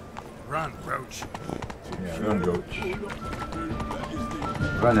piss. Run, Roach. Yeah, run, Roach.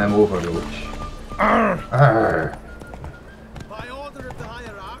 Run him over, Roach. Arr. Arr. By order of the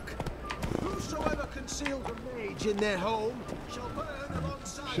hierarch, whosoever conceals a mage in their home shall burn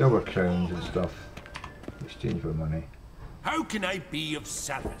alongside. Silver crowns and stuff. Exchange for money. How can I be of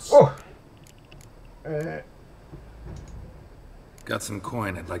service? Oh! Got some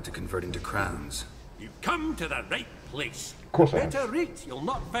coin I'd like to convert into crowns. You've come to the right place. Of course I have. Better rate you'll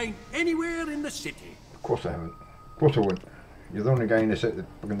not find anywhere in the city. Of course I haven't. Of course I won't. You're the only guy in the city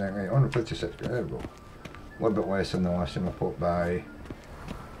fucking that right on the 56. There we go. A little bit less than the last time I popped by.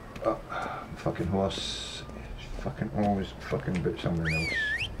 Oh, fucking horse. Fucking always fucking about somewhere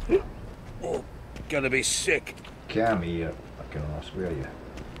else. Oh, gonna be sick. Come here, fucking horse, where are you?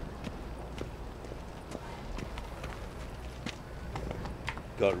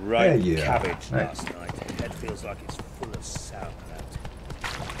 Got right yeah. cabbage Right. last night. Head feels like it's full of sauerkraut.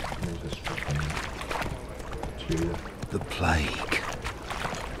 There's this fucking tree. The plague.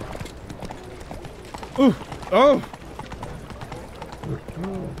 Ooh! Oh!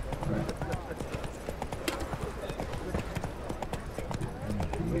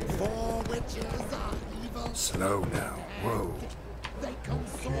 Four witches are evil. Slow now. Whoa. They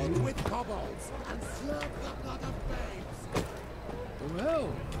consort with kobolds and slurp the blood of babes.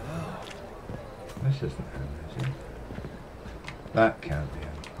 Well, this isn't him, is it? That can't be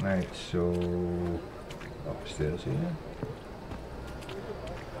him. Right, so upstairs here.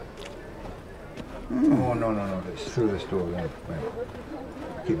 Oh no, it's through this door then. Right.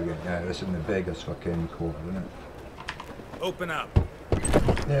 Keep it going. Yeah, this is in the beggar's fucking quarter, isn't it? Open up.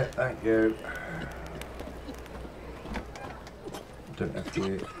 Yeah, thank you. Don't have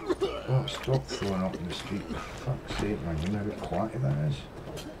to. Oh, stop throwing up in the street. For fuck's sake, man. You know how quiet that is?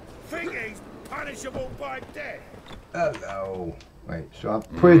 Think he's punishable by death. Hello. Right, so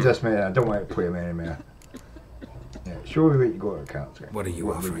I've played this man. I don't want to play him anymore. Yeah, show me what you got at the character. What are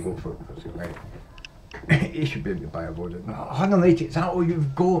you offering? Go for it, right. He should be able to buy a board. No, 180, is that all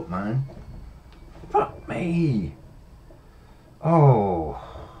you've got, man? Fuck me. Oh,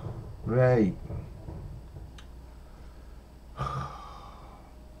 right.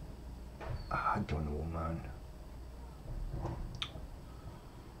 I don't know, man.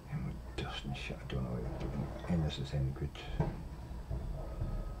 And with dust and shit, I don't know. And this is any good.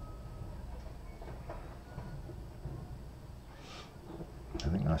 I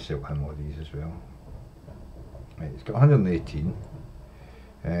think I sell him all these as well. Right, it's got 118.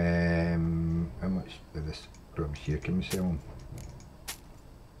 How much of this rubbish here can we sell him?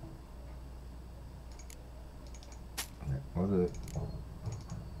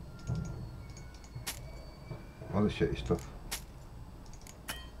 All the shitty stuff.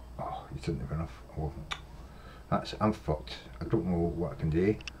 Oh, you didn't have enough. Oh, I'm fucked. I don't know what I can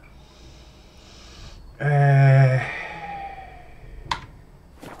do.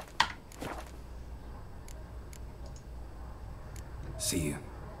 See you.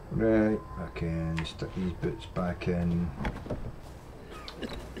 Right, I can stick these boots back in.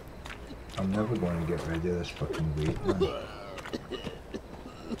 I'm never going to get rid of this fucking weight, man.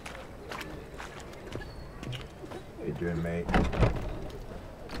 How you doing, mate?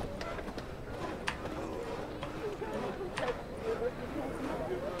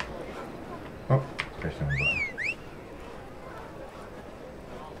 Oh, press the button.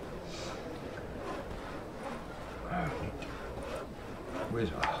 Where's,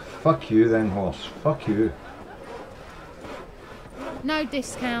 oh, fuck you then, horse. Fuck you. No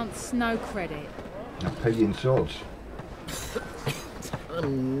discounts, no credit. I pay you in swords.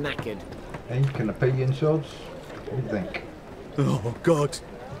 I'm knackered. Hey, can I pay you in swords? What do you think? Oh God,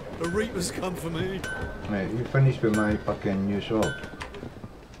 a reaper's come for me. Right, you finished with my fucking new sword.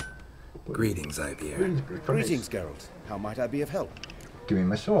 Greetings, Ibeer. Greetings, Geralt. How might I be of help? Give me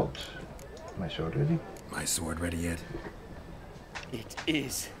my sword. My sword ready? My sword ready yet? It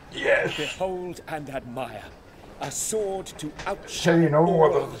is. Yes. Behold and admire. A sword to Say outshine no all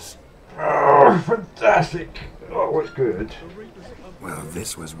others. others. Oh, fantastic. Oh, what's good? Well,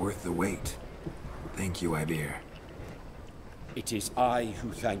 this was worth the wait. Thank you, Ibeer. It is I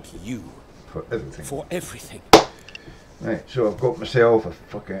who thank you. For everything. For everything. Right, so I've got myself a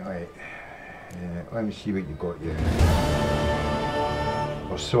fucking... Right. Let me see what you got here.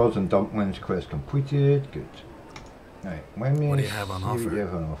 Our swords and dumplings quest completed. Good. Right, let me What do you have on see what offer? you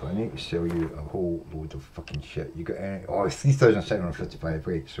have on offer. I need to sell you a whole load of fucking shit. You got any... Oh, 3,755,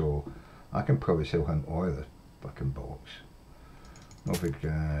 right, so I can probably sell him all of the fucking box. No big...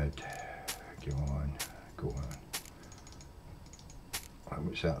 go on, go on.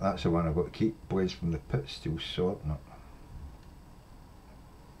 What's that? That's the one I've got to keep. Blades from the Pit, steel sword. No.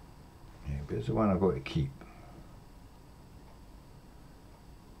 Yeah, but it's the one I've got to keep.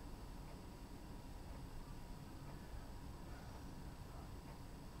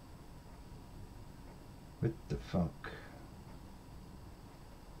 What the fuck?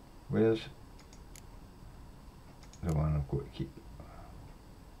 Where's the one I've got to keep?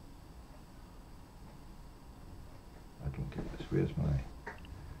 I don't get this. Where's my...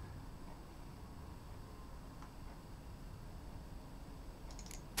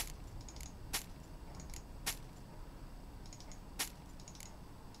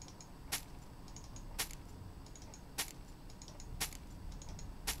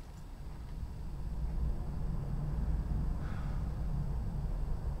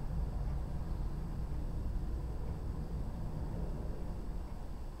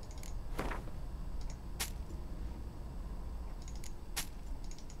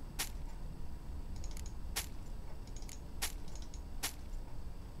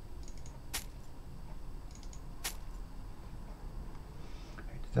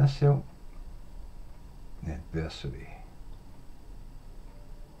 Did I sell the adversary?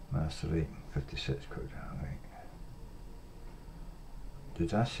 Master item, 56 quid, right.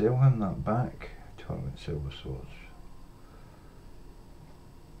 Did I sell him that back? 12 silver swords.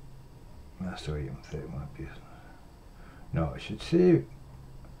 Master item, 31 pieces. No, it should say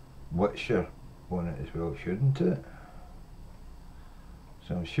Witcher on it as well, shouldn't it?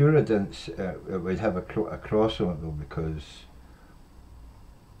 So I'm sure I didn't, it would have a cross on it though, because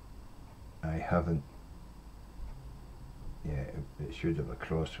I haven't, yeah, it should have a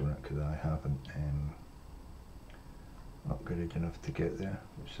cross on it because I haven't upgraded enough to get there.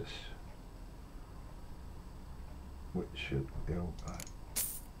 What's this? Which should be, I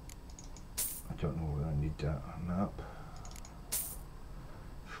don't know whether I need that map.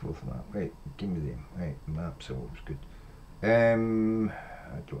 Fourth map, right, give me them, right, maps are always good. I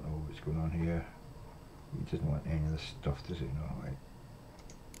don't know what's going on here. He doesn't want any of this stuff, does he? No, right.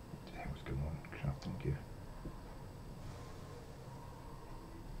 What the hell's going on? Crafting gear.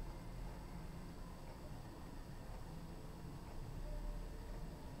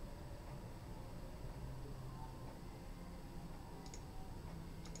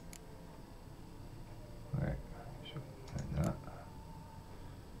 Right, so like that.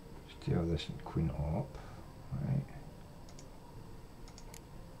 Steal this and queen up. Right.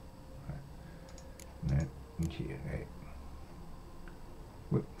 Right. And here, right.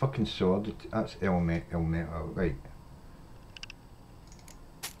 What fucking sword? That's Elmetal, right.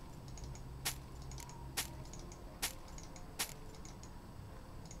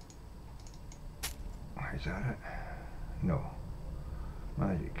 Is that it? No.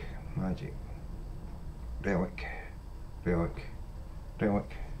 Magic. Relic.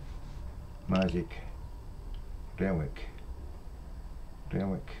 Magic.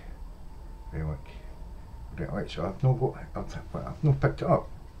 Relic. Right, so I've not got, I've not picked it up.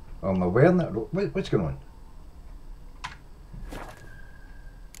 Am I wearing that? What's going on?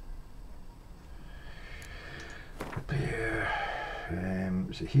 There.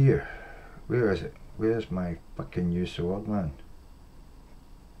 Is it here? Where is it? Where's my fucking new sword, man?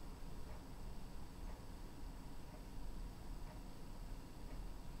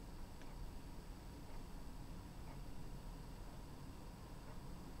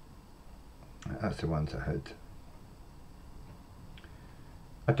 That's the ones I had.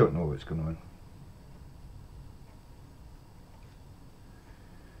 I don't know what's going on.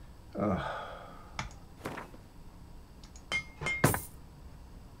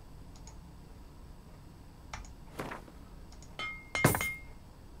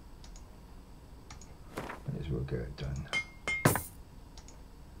 Might as well get it done.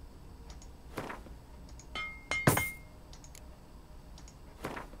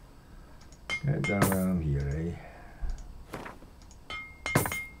 Get it done around here, eh?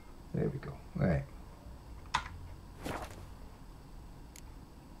 There we go. Right.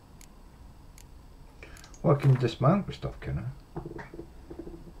 Well, I can dismantle stuff, can I?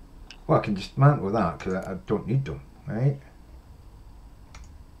 Well, I can dismantle that because I don't need them, right?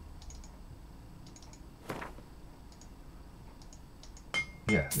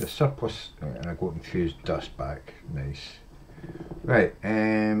 Yeah, the surplus, and I got infused dust back. Nice. Right,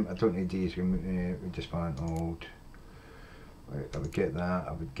 I don't need these. We dismantled. Right, I would get that.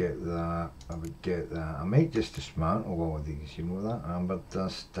 I would get that. I would get that. I might just dismantle all of these. You know that? Amber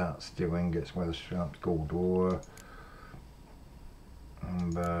dust, that steel ingots, weather straps, gold ore,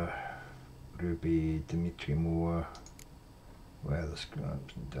 amber, ruby, Dimitri ore, weather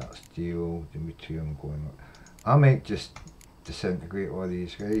scraps, and that steel, Dimitrium going. I might just disintegrate all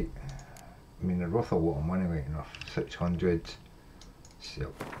these, right? I mean, they're worth a lot of money right enough. 600.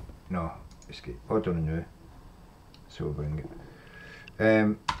 So, no, escape. I don't know. So we'll bring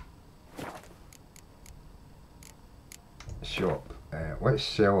it. Shop. Let's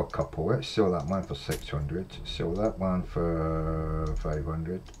sell a couple. Let's sell that one for 600. Sell that one for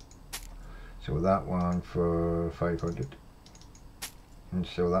 500. Sell that one for 500. And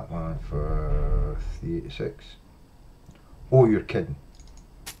sell that one for 386. Oh, you're kidding.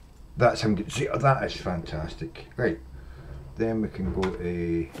 That's him. See, that is fantastic. Right. Then we can go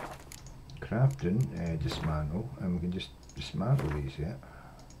to crafting, dismantle, and we can just dismantle these, yeah.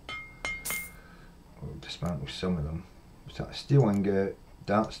 We'll dismantle some of them. Is that a steel ingot?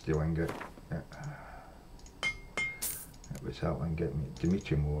 That steel ingot. Yeah. That was that one getting me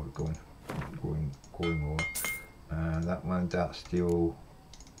Dimitri ore going more. That one, that steel,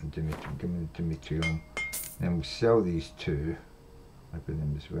 and Dimitri, give me the Dimitrium. Then we sell these two. I put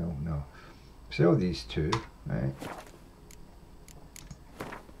them as well. No. Sell these two, right?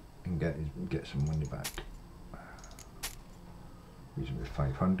 And get some money back. Using the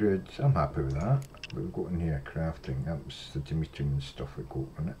 500. I'm happy with that. We've got in here crafting. That was the Dimitrium stuff we got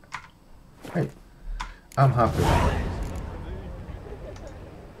on it. Right. I'm happy with that.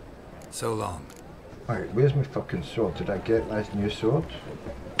 So long. Right, where's my fucking sword? Did I get this new sword?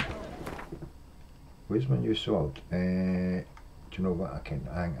 Where's my new sword? Do you know what? I think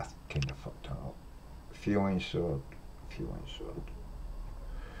I kind of fucked that up. Feeling sword. Feeling sword.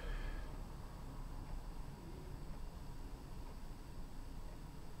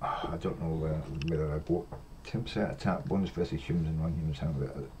 I don't know whether I bought 10% attack bonus versus humans and non-humans.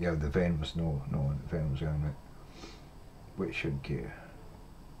 Yeah, the Venoms, no, the Venoms around it. Which should care.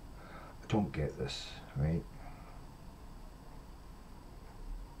 I don't get this, right?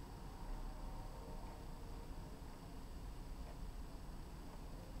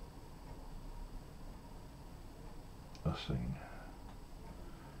 Assign.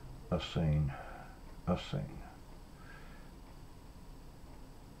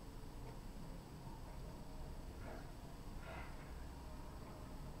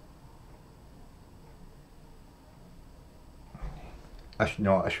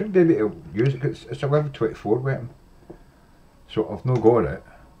 No, I shouldn't be able to use it because it's a level 24 weapon. So I've not got it,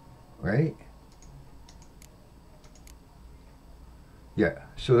 right? Yeah,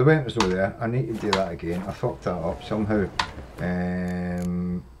 so the weapon's not there. I need to do that again. I fucked that up somehow.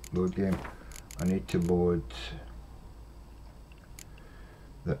 Load game. I need to load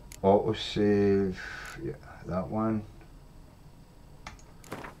the autosave. Yeah, that one.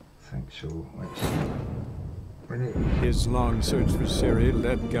 I think so. Let's see. His long search for Ciri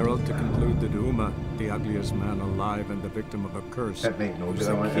led Geralt to conclude that Uma, the ugliest man alive and the victim of a curse, it might not be was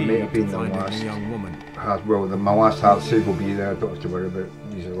that the one. It key may have been to the finding last a young woman. My last hard save will be there. I don't have to worry about it.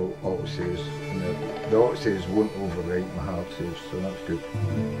 These are all auto saves. And the auto saves won't overwrite my hard saves, so that's good.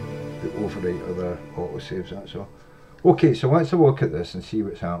 They overwrite other auto saves, that's all. Okay, so let's have a look at this and see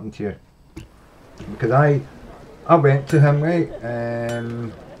what's happened here. Because I went to him, right?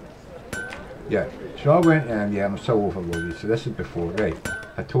 Yeah, so I went and yeah, I'm still overloaded, so this is before, right?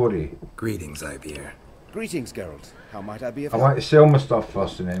 Hattori. Greetings, Ibeer. Greetings, Geralt. How might I be of I help? want to sell my stuff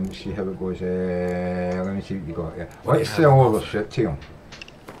first and then we'll see how it goes. Let me see what you got here. What do Let's you sell have all on the offer? shit to him.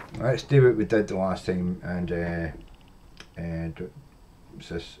 Let's do what we did the last time and what's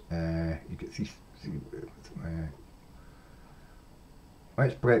this? You get three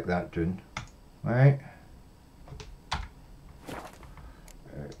let's break that down. Right.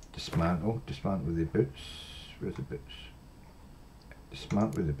 Dismantle the boots. Where's the boots?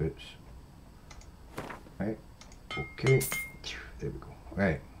 Dismantle the boots. Right. Okay. There we go.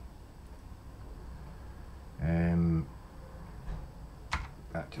 Right.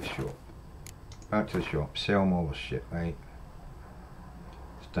 Back to the shop. Back to the shop. Sell them all the shit. Right.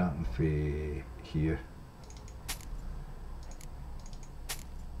 Starting for here.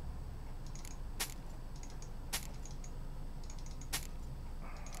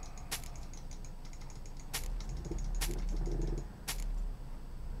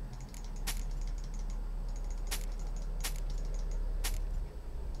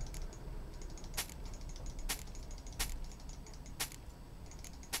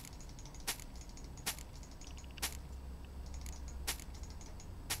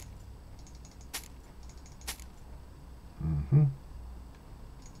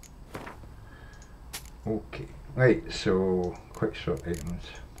 Okay, right, so quick short items.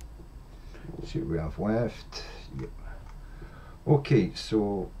 See what we have left. Yep. Okay,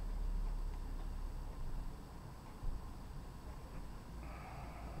 so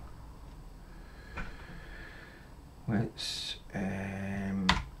let's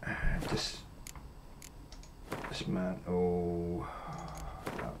dismantle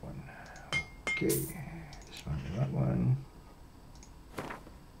that one. Okay, dismantle that one.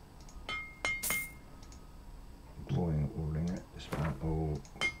 Blowing O-ring it, dismantle,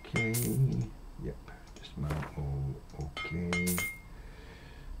 okay. Yep, dismantle, okay.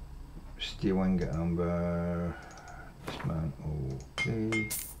 Steel ingot amber, dismantle, okay.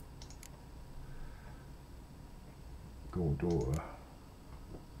 Gold ore,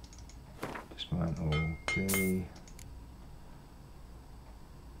 dismantle, okay.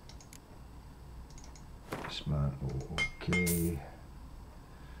 Dismantle, okay.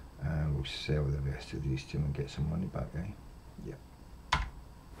 And we'll sell the rest of these two and get some money back, eh? Yep.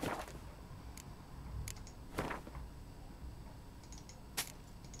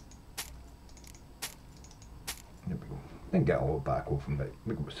 There we go. Didn't get all back off them, but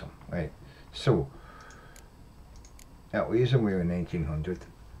we got some. Right. So that was away in 1900.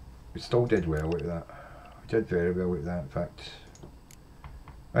 We still did well with that. We did very well with that, in fact.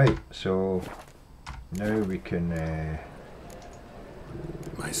 Right. So now we can.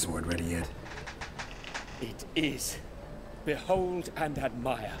 My sword ready yet? It is. Behold and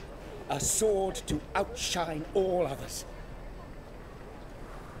admire. A sword to outshine all others.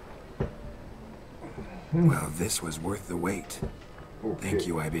 Well, this was worth the wait. Okay. Thank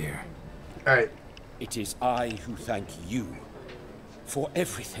you, Ibeer. Alright. It is I who thank you for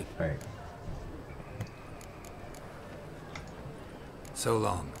everything. Right. So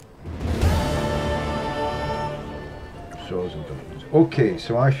long. Swords and doubles. Okay,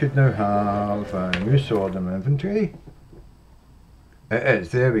 so I should now have a new sword in my inventory. It is,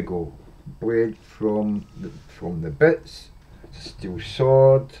 there we go. Blade from the bits. It's a steel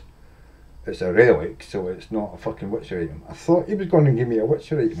sword. It's a relic, so it's not a fucking Witcher item. I thought he was going to give me a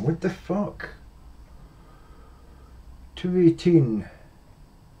Witcher item. What the fuck? 218.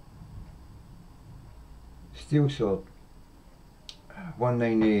 Steel sword.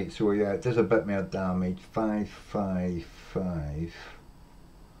 198, so yeah, it does a bit more damage. 555.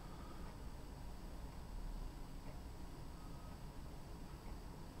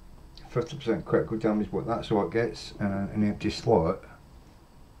 %50 critical damage, but that's all it gets. An empty slot.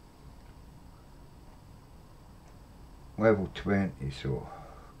 Level 20, so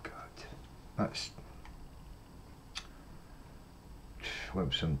God, that's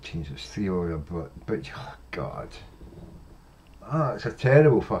level 17, so it's 3 over, but oh God. Ah, it's a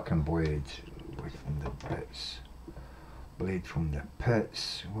terrible fucking blade. Blade from the pits. Blade from the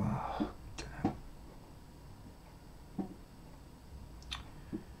pits. Wow, damn.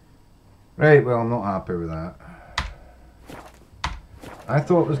 Right, well, I'm not happy with that. I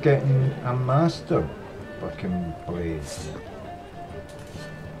thought I was getting a master fucking blade.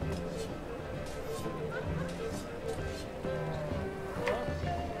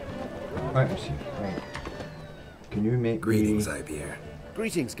 Let me see. Right. Can you make Greetings, me... Ibeer.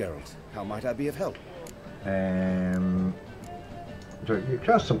 Greetings, Geralt. How might I be of help? So you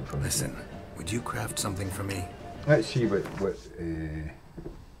craft something for me. Listen, would you craft something for me? Let's see what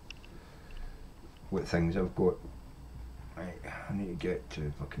things I've got. Right, I need to get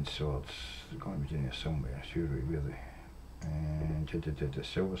to fucking swords. They're going to be down here somewhere, surely, really. And the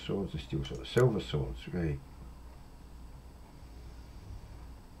silver swords and steel swords. Silver swords, right.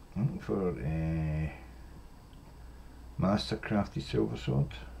 Looking for Master Crafty Silver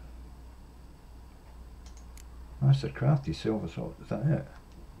Sword. Master Crafty Silver Sword, is that it?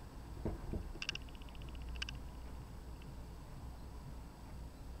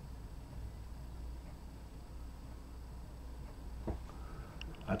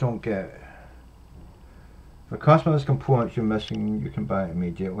 I don't get it. If a customer has components you're missing, you can buy it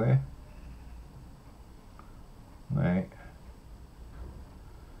immediately. Right.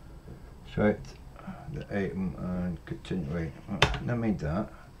 Select the item and continue. Right, never mind that.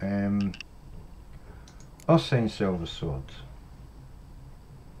 I'll sign silver sword.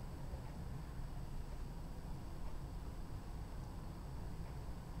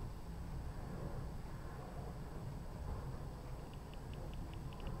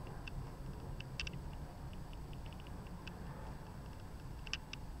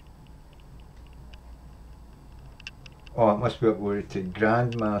 Oh, it must be uploaded to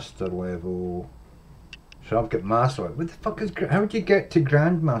Grandmaster level. So I've got Master level. What the fuck is... How do you get to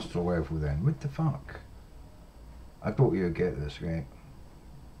Grandmaster level then? What the fuck? I thought you'd get this, right?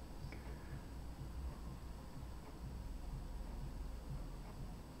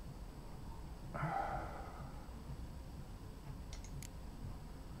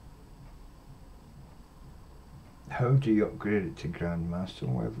 How do you upgrade it to Grandmaster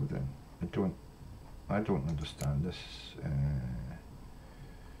level then? I don't understand this.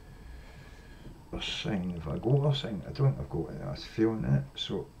 Ursine. If I go Ursine, I don't think I've got it. I was feeling it.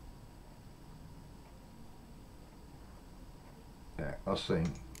 So yeah,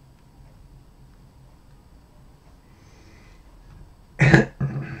 Ursine.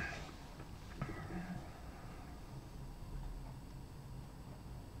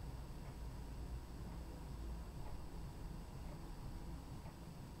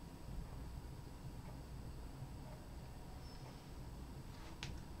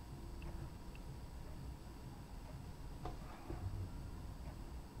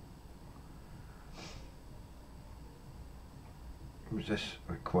 Was this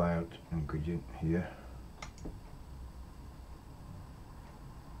required ingredient here?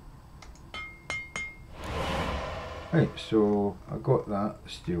 Right, so I got that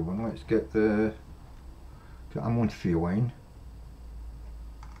steel one. Let's get the. I'm on feline.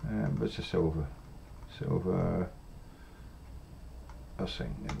 What's the silver? Silver.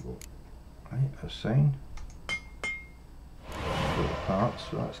 Ursine. There we go. Right, Ursine. Got the parts,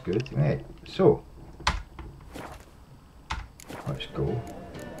 so that's good. Right, so. Let's go.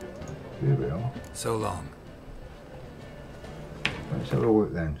 Here we are. So long. Let's have a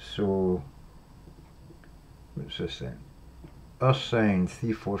look then. So, what's this then? Ursine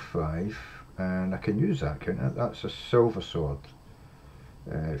 345, and I can use that, can't I? That's a silver sword.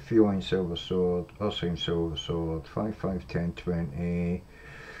 Feline silver sword, Ursine silver sword, 5, 5, 10, 20,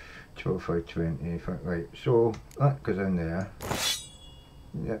 12, 5, 20. Right, so that goes in there.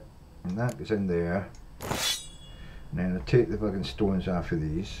 Yep, and that goes in there. And then I take the fucking stones off of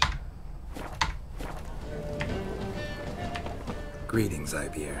these. Greetings,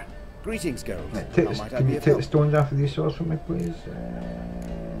 Ibeer. Greetings, Geralt. Yeah, can you take the stones off of these swords for me, please?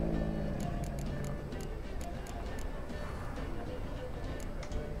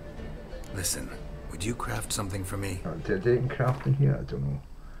 Listen, would you craft something for me? Did they craft in here? I don't know.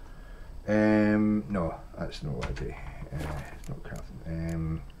 No, that's not what I do. It's not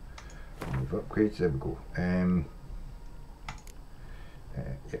crafting. Move upgrades, there we go.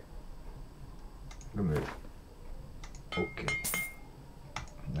 Yeah. Remove. Okay.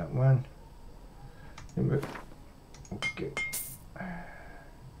 That one. Remove. Okay.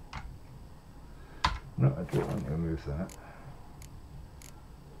 No, I don't want to remove that.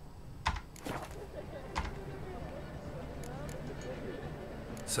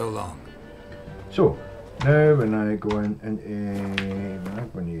 So long. So now when I go in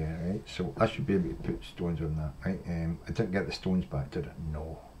here, right? So I should be able to put stones on that, right? I didn't get the stones back, did I?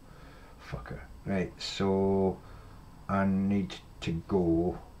 No. Fucker. Right, so I need to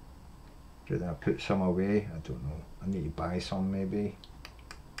go. Did I put some away? I don't know. I need to buy some maybe.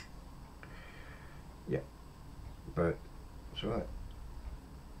 Yeah. But so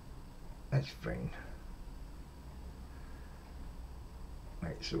that's fine.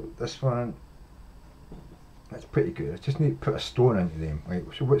 Right, so this one, that's pretty good. I just need to put a stone into them. Right,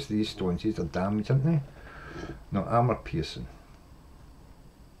 so what's these stones? These are damage, aren't they? No, armor piercing.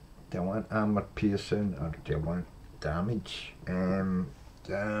 Do I want armor piercing or do I want damage? Damn.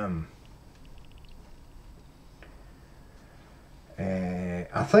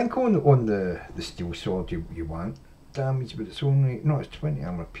 I think on the steel sword you want damage, but it's only, no, it's 20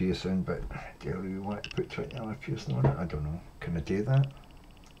 armor piercing, but do you really want to put 20 armor piercing on it? I don't know. Can I do that?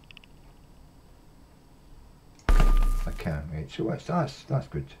 I can, right, so that's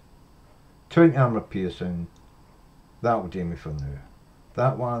good. 20 armor piercing, that will do me for now.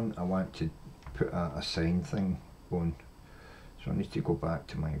 That one I want to put a sign thing on, so I need to go back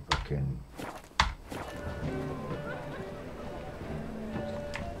to my fucking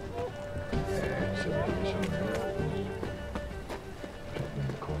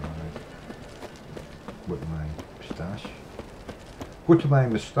with my moustache. Go to my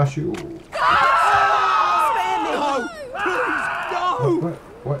mustachio. No! Please, no!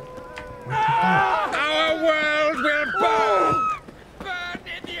 What? Our world will burn! Burn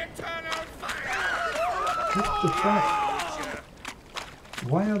in the eternal fire! What the fuck?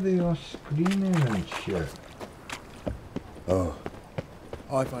 Why are they all screaming and shit? Oh,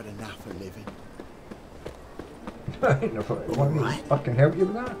 I've had enough of living. I don't know if I want me to fucking help you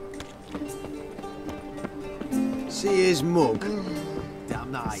with that. See his mug.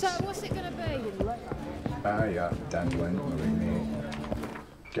 Damn nice. So what's it gonna be? Ah, yeah, dandelion, mate.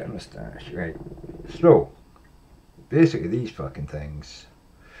 Get a moustache, right. So, basically these fucking things,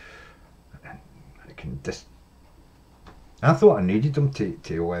 I can just, I thought I needed them to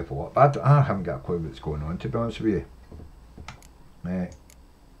level up. I haven't got a clue what's going on, to be honest with you. Right.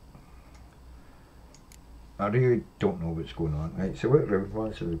 I really don't know what's going on. Right, so what round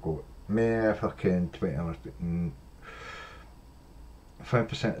ones have we got? May fucking 20 hours.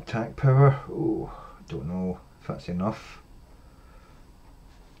 5% attack power. Oh, don't know if that's enough.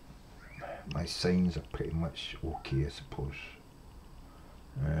 My signs are pretty much okay, I suppose.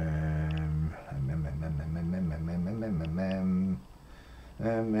 I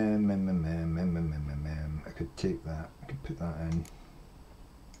could take that, I could put that in.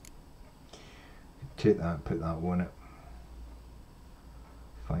 Take that, put that on it.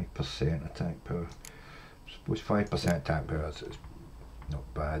 5% attack power. I suppose 5% attack power is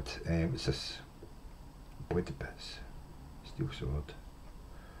not bad. What's this? Body bits. Steel sword.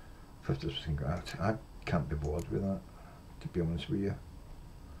 50% gravity. I can't be bored with that, to be honest with you.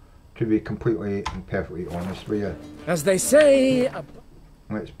 To be completely and perfectly honest with you. As they say.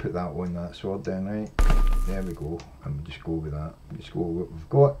 Let's put that on that sword then, right? There we go. And we'll just go with that. Just go with what we've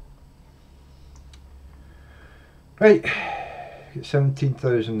got. Right. Get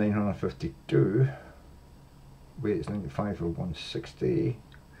 17,952. Weight is 95 for 160.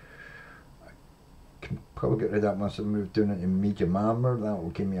 I can probably get rid of that once I move down into medium armour. That will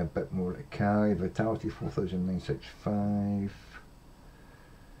give me a bit more to carry. Vitality 4,965.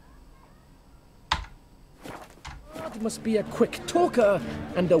 It must be a quick talker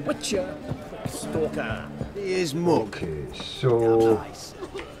and a witcher. Quick stalker. He is muck. Okay, so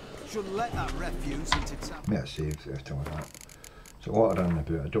Shouldn't let that refuse into town. yeah, save after all that. So what I done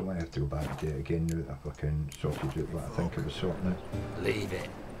about, I don't want to have to go back and do it again now that I fucking sorted out what I think I was sorting out. Leave it.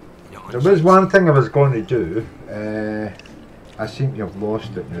 There was one thing I was going to do. I seem to have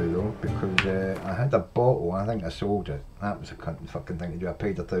lost it now though, because I had a bottle, I think I sold it. That was a cunt fucking thing to do. I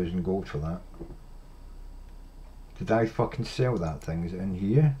paid 1,000 gold for that. Did I fucking sell that thing? Is it in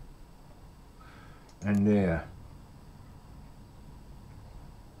here? In there.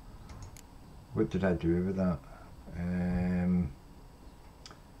 What did I do with that?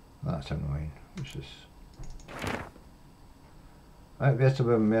 That's annoying. What's this? At the best of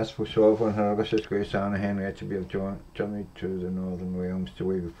a merciful sovereign, her illustrious grace Anna Henrietta be of journeyed to the northern realms to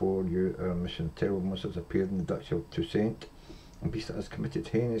lay before you our mission. Terrible monsters appeared in the Duchy of Toussaint, and beast that has committed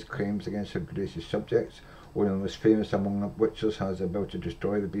heinous crimes against her grace's subjects. One of the most famous among the witches has the ability to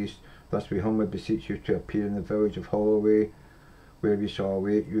destroy the beast. Thus we humbly beseech you to appear in the village of Holloway, where we shall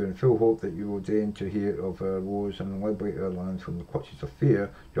await you in full hope that you will deign to hear of our woes and liberate our land from the clutches of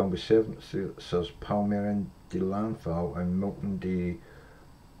fear. Your humble servant, Sirs Palmerin de Lanfal and Milton de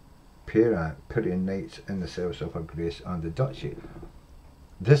Pyrrhian knights in the service of her grace and the duchy.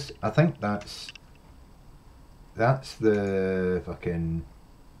 This, I think that's the fucking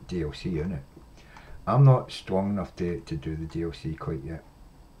DLC, isn't it? I'm not strong enough to do the DLC quite yet.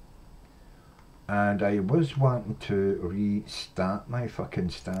 And I was wanting to restart my fucking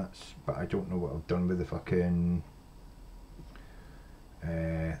stats, but I don't know what I've done with the fucking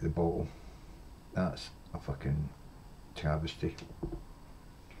the bottle. That's a fucking travesty.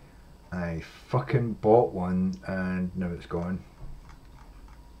 I fucking bought one and now it's gone.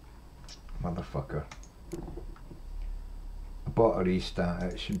 Motherfucker. I bought a restart,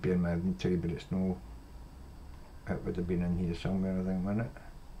 it should be in my inventory, but it's no. It would have been in here somewhere, I think, wouldn't it?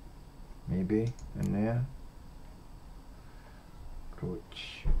 Maybe in there.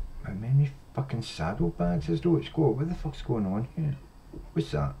 Roach. How many fucking saddlebags has Roach got? What the fuck's going on here?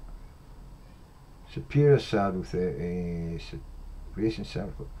 What's that? Superior saddle 30, racing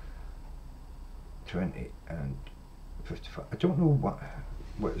saddle 20 and 55. I don't know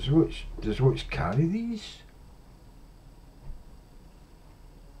what is Roach. Does Roach carry these?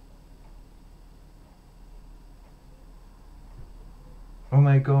 Oh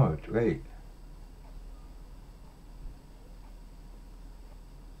my god, right.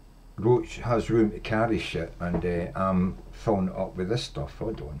 Roach has room to carry shit and I'm filling it up with this stuff.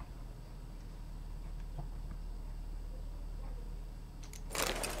 Hold on.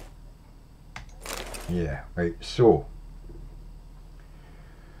 Yeah, right, so.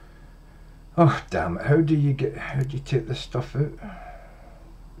 Oh damn it, how do you take this stuff out?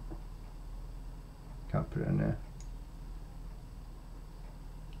 Can't put it in there.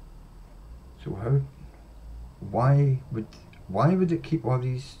 So why would it keep all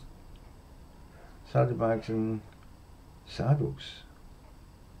these saddlebags and saddles?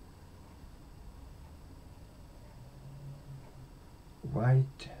 Why?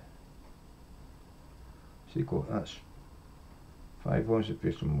 So you got that's 5 bonuses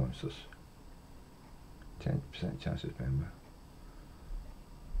based on monsters, 10% chances member.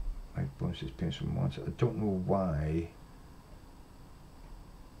 5 bonuses based on monsters. I don't know why.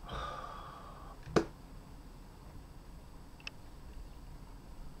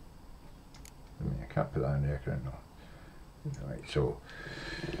 I can't put that in there, can I? No. Right, so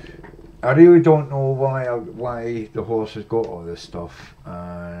I really don't know why the horse has got all this stuff,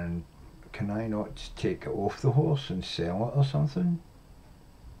 and can I not just take it off the horse and sell it or something?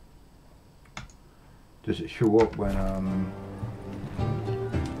 Does it show up when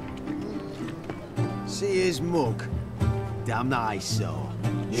See his mug? Damn the eyesore.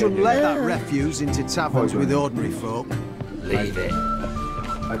 Shouldn't let that refuse into taverns with ordinary folk. Leave it.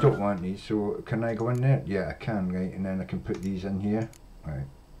 I don't want these, so can I go in there? Yeah, I can, right, and then I can put these in here. Right.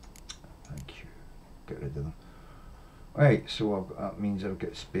 Thank you. Get rid of them. Right, so that means I've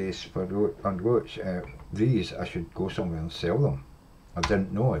got space for roach. These, I should go somewhere and sell them. I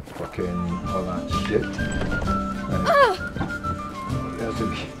didn't know it. Fucking all that shit. Right. There's a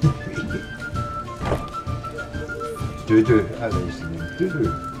doo-doo, as I used to name.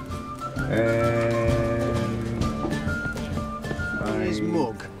 Doo-doo. His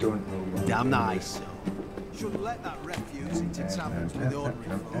mug. Don't know. Damn nice. Shouldn't let that refuse into taverns with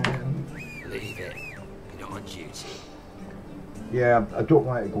ordinary folk. Leave it. You're not on duty. Yeah, I don't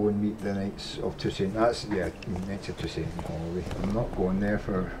want to go and meet the Knights of Toussaint. That's, yeah, Knights of Toussaint Holiday. I'm not going there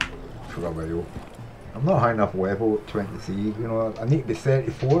for a while. I'm not high enough level at 23, you know, I need to be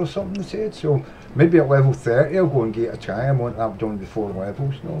 34 or something, they said, so maybe at level 30 I'll go and get a try. I won't have done before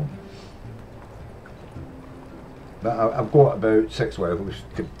levels, no. But I've got about 6 levels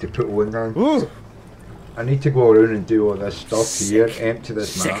to put on now. Ooh. I need to go around and do all this stuff here, empty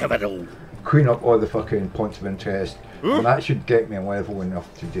this map. Sick of it all. Clean up all the fucking points of interest, and that should get me a level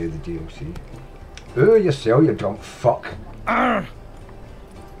enough to do the DLC. Ooh, you sell, you drunk fuck. You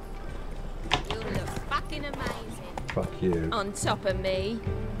look fucking amazing. Fuck you. On top of me.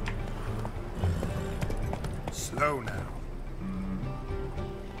 Slow now.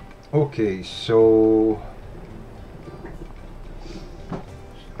 Okay, so...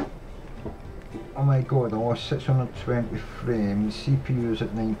 Oh my god, I lost 620 frames, CPU is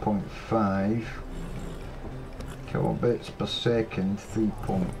at 9.5, kilobits per second,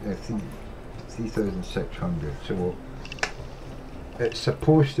 3,600, so it's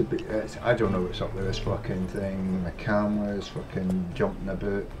supposed to be, I don't know what's up with this fucking thing, the camera is fucking jumping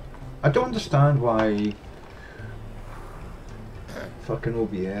about. I don't understand why fucking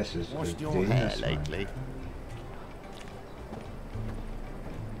OBS is doing this, lately.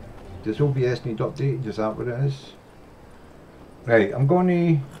 Does OBS need updated? Is that what it is? Right, I'm going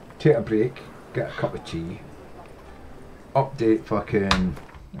to take a break, get a cup of tea, update fucking,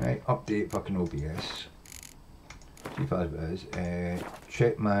 right, update fucking OBS, see if that's what it is,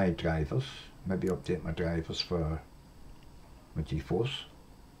 check my drivers, maybe update my drivers for my GeForce.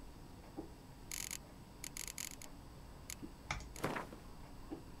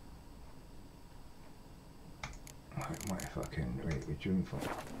 What fucking, right, we're doing for,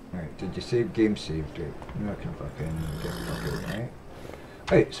 right, did you save, game saved, right, now I can fucking get the fuck out, right,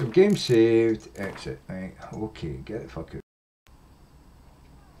 right, so game saved, exit, right, okay, get the fuck out.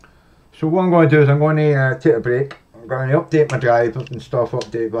 So what I'm going to do is I'm going to take a break, I'm going to update my drivers and stuff,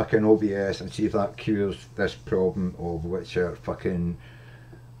 update back in OBS and see if that cures this problem of which are fucking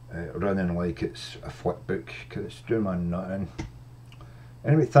running like it's a flipbook, because it's doing my nutting.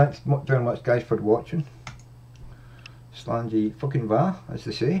 Anyway, thanks very much guys for watching. Slangy fucking va, as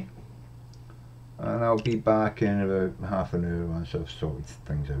they say, and I'll be back in about half an hour once I've sorted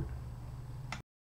things out.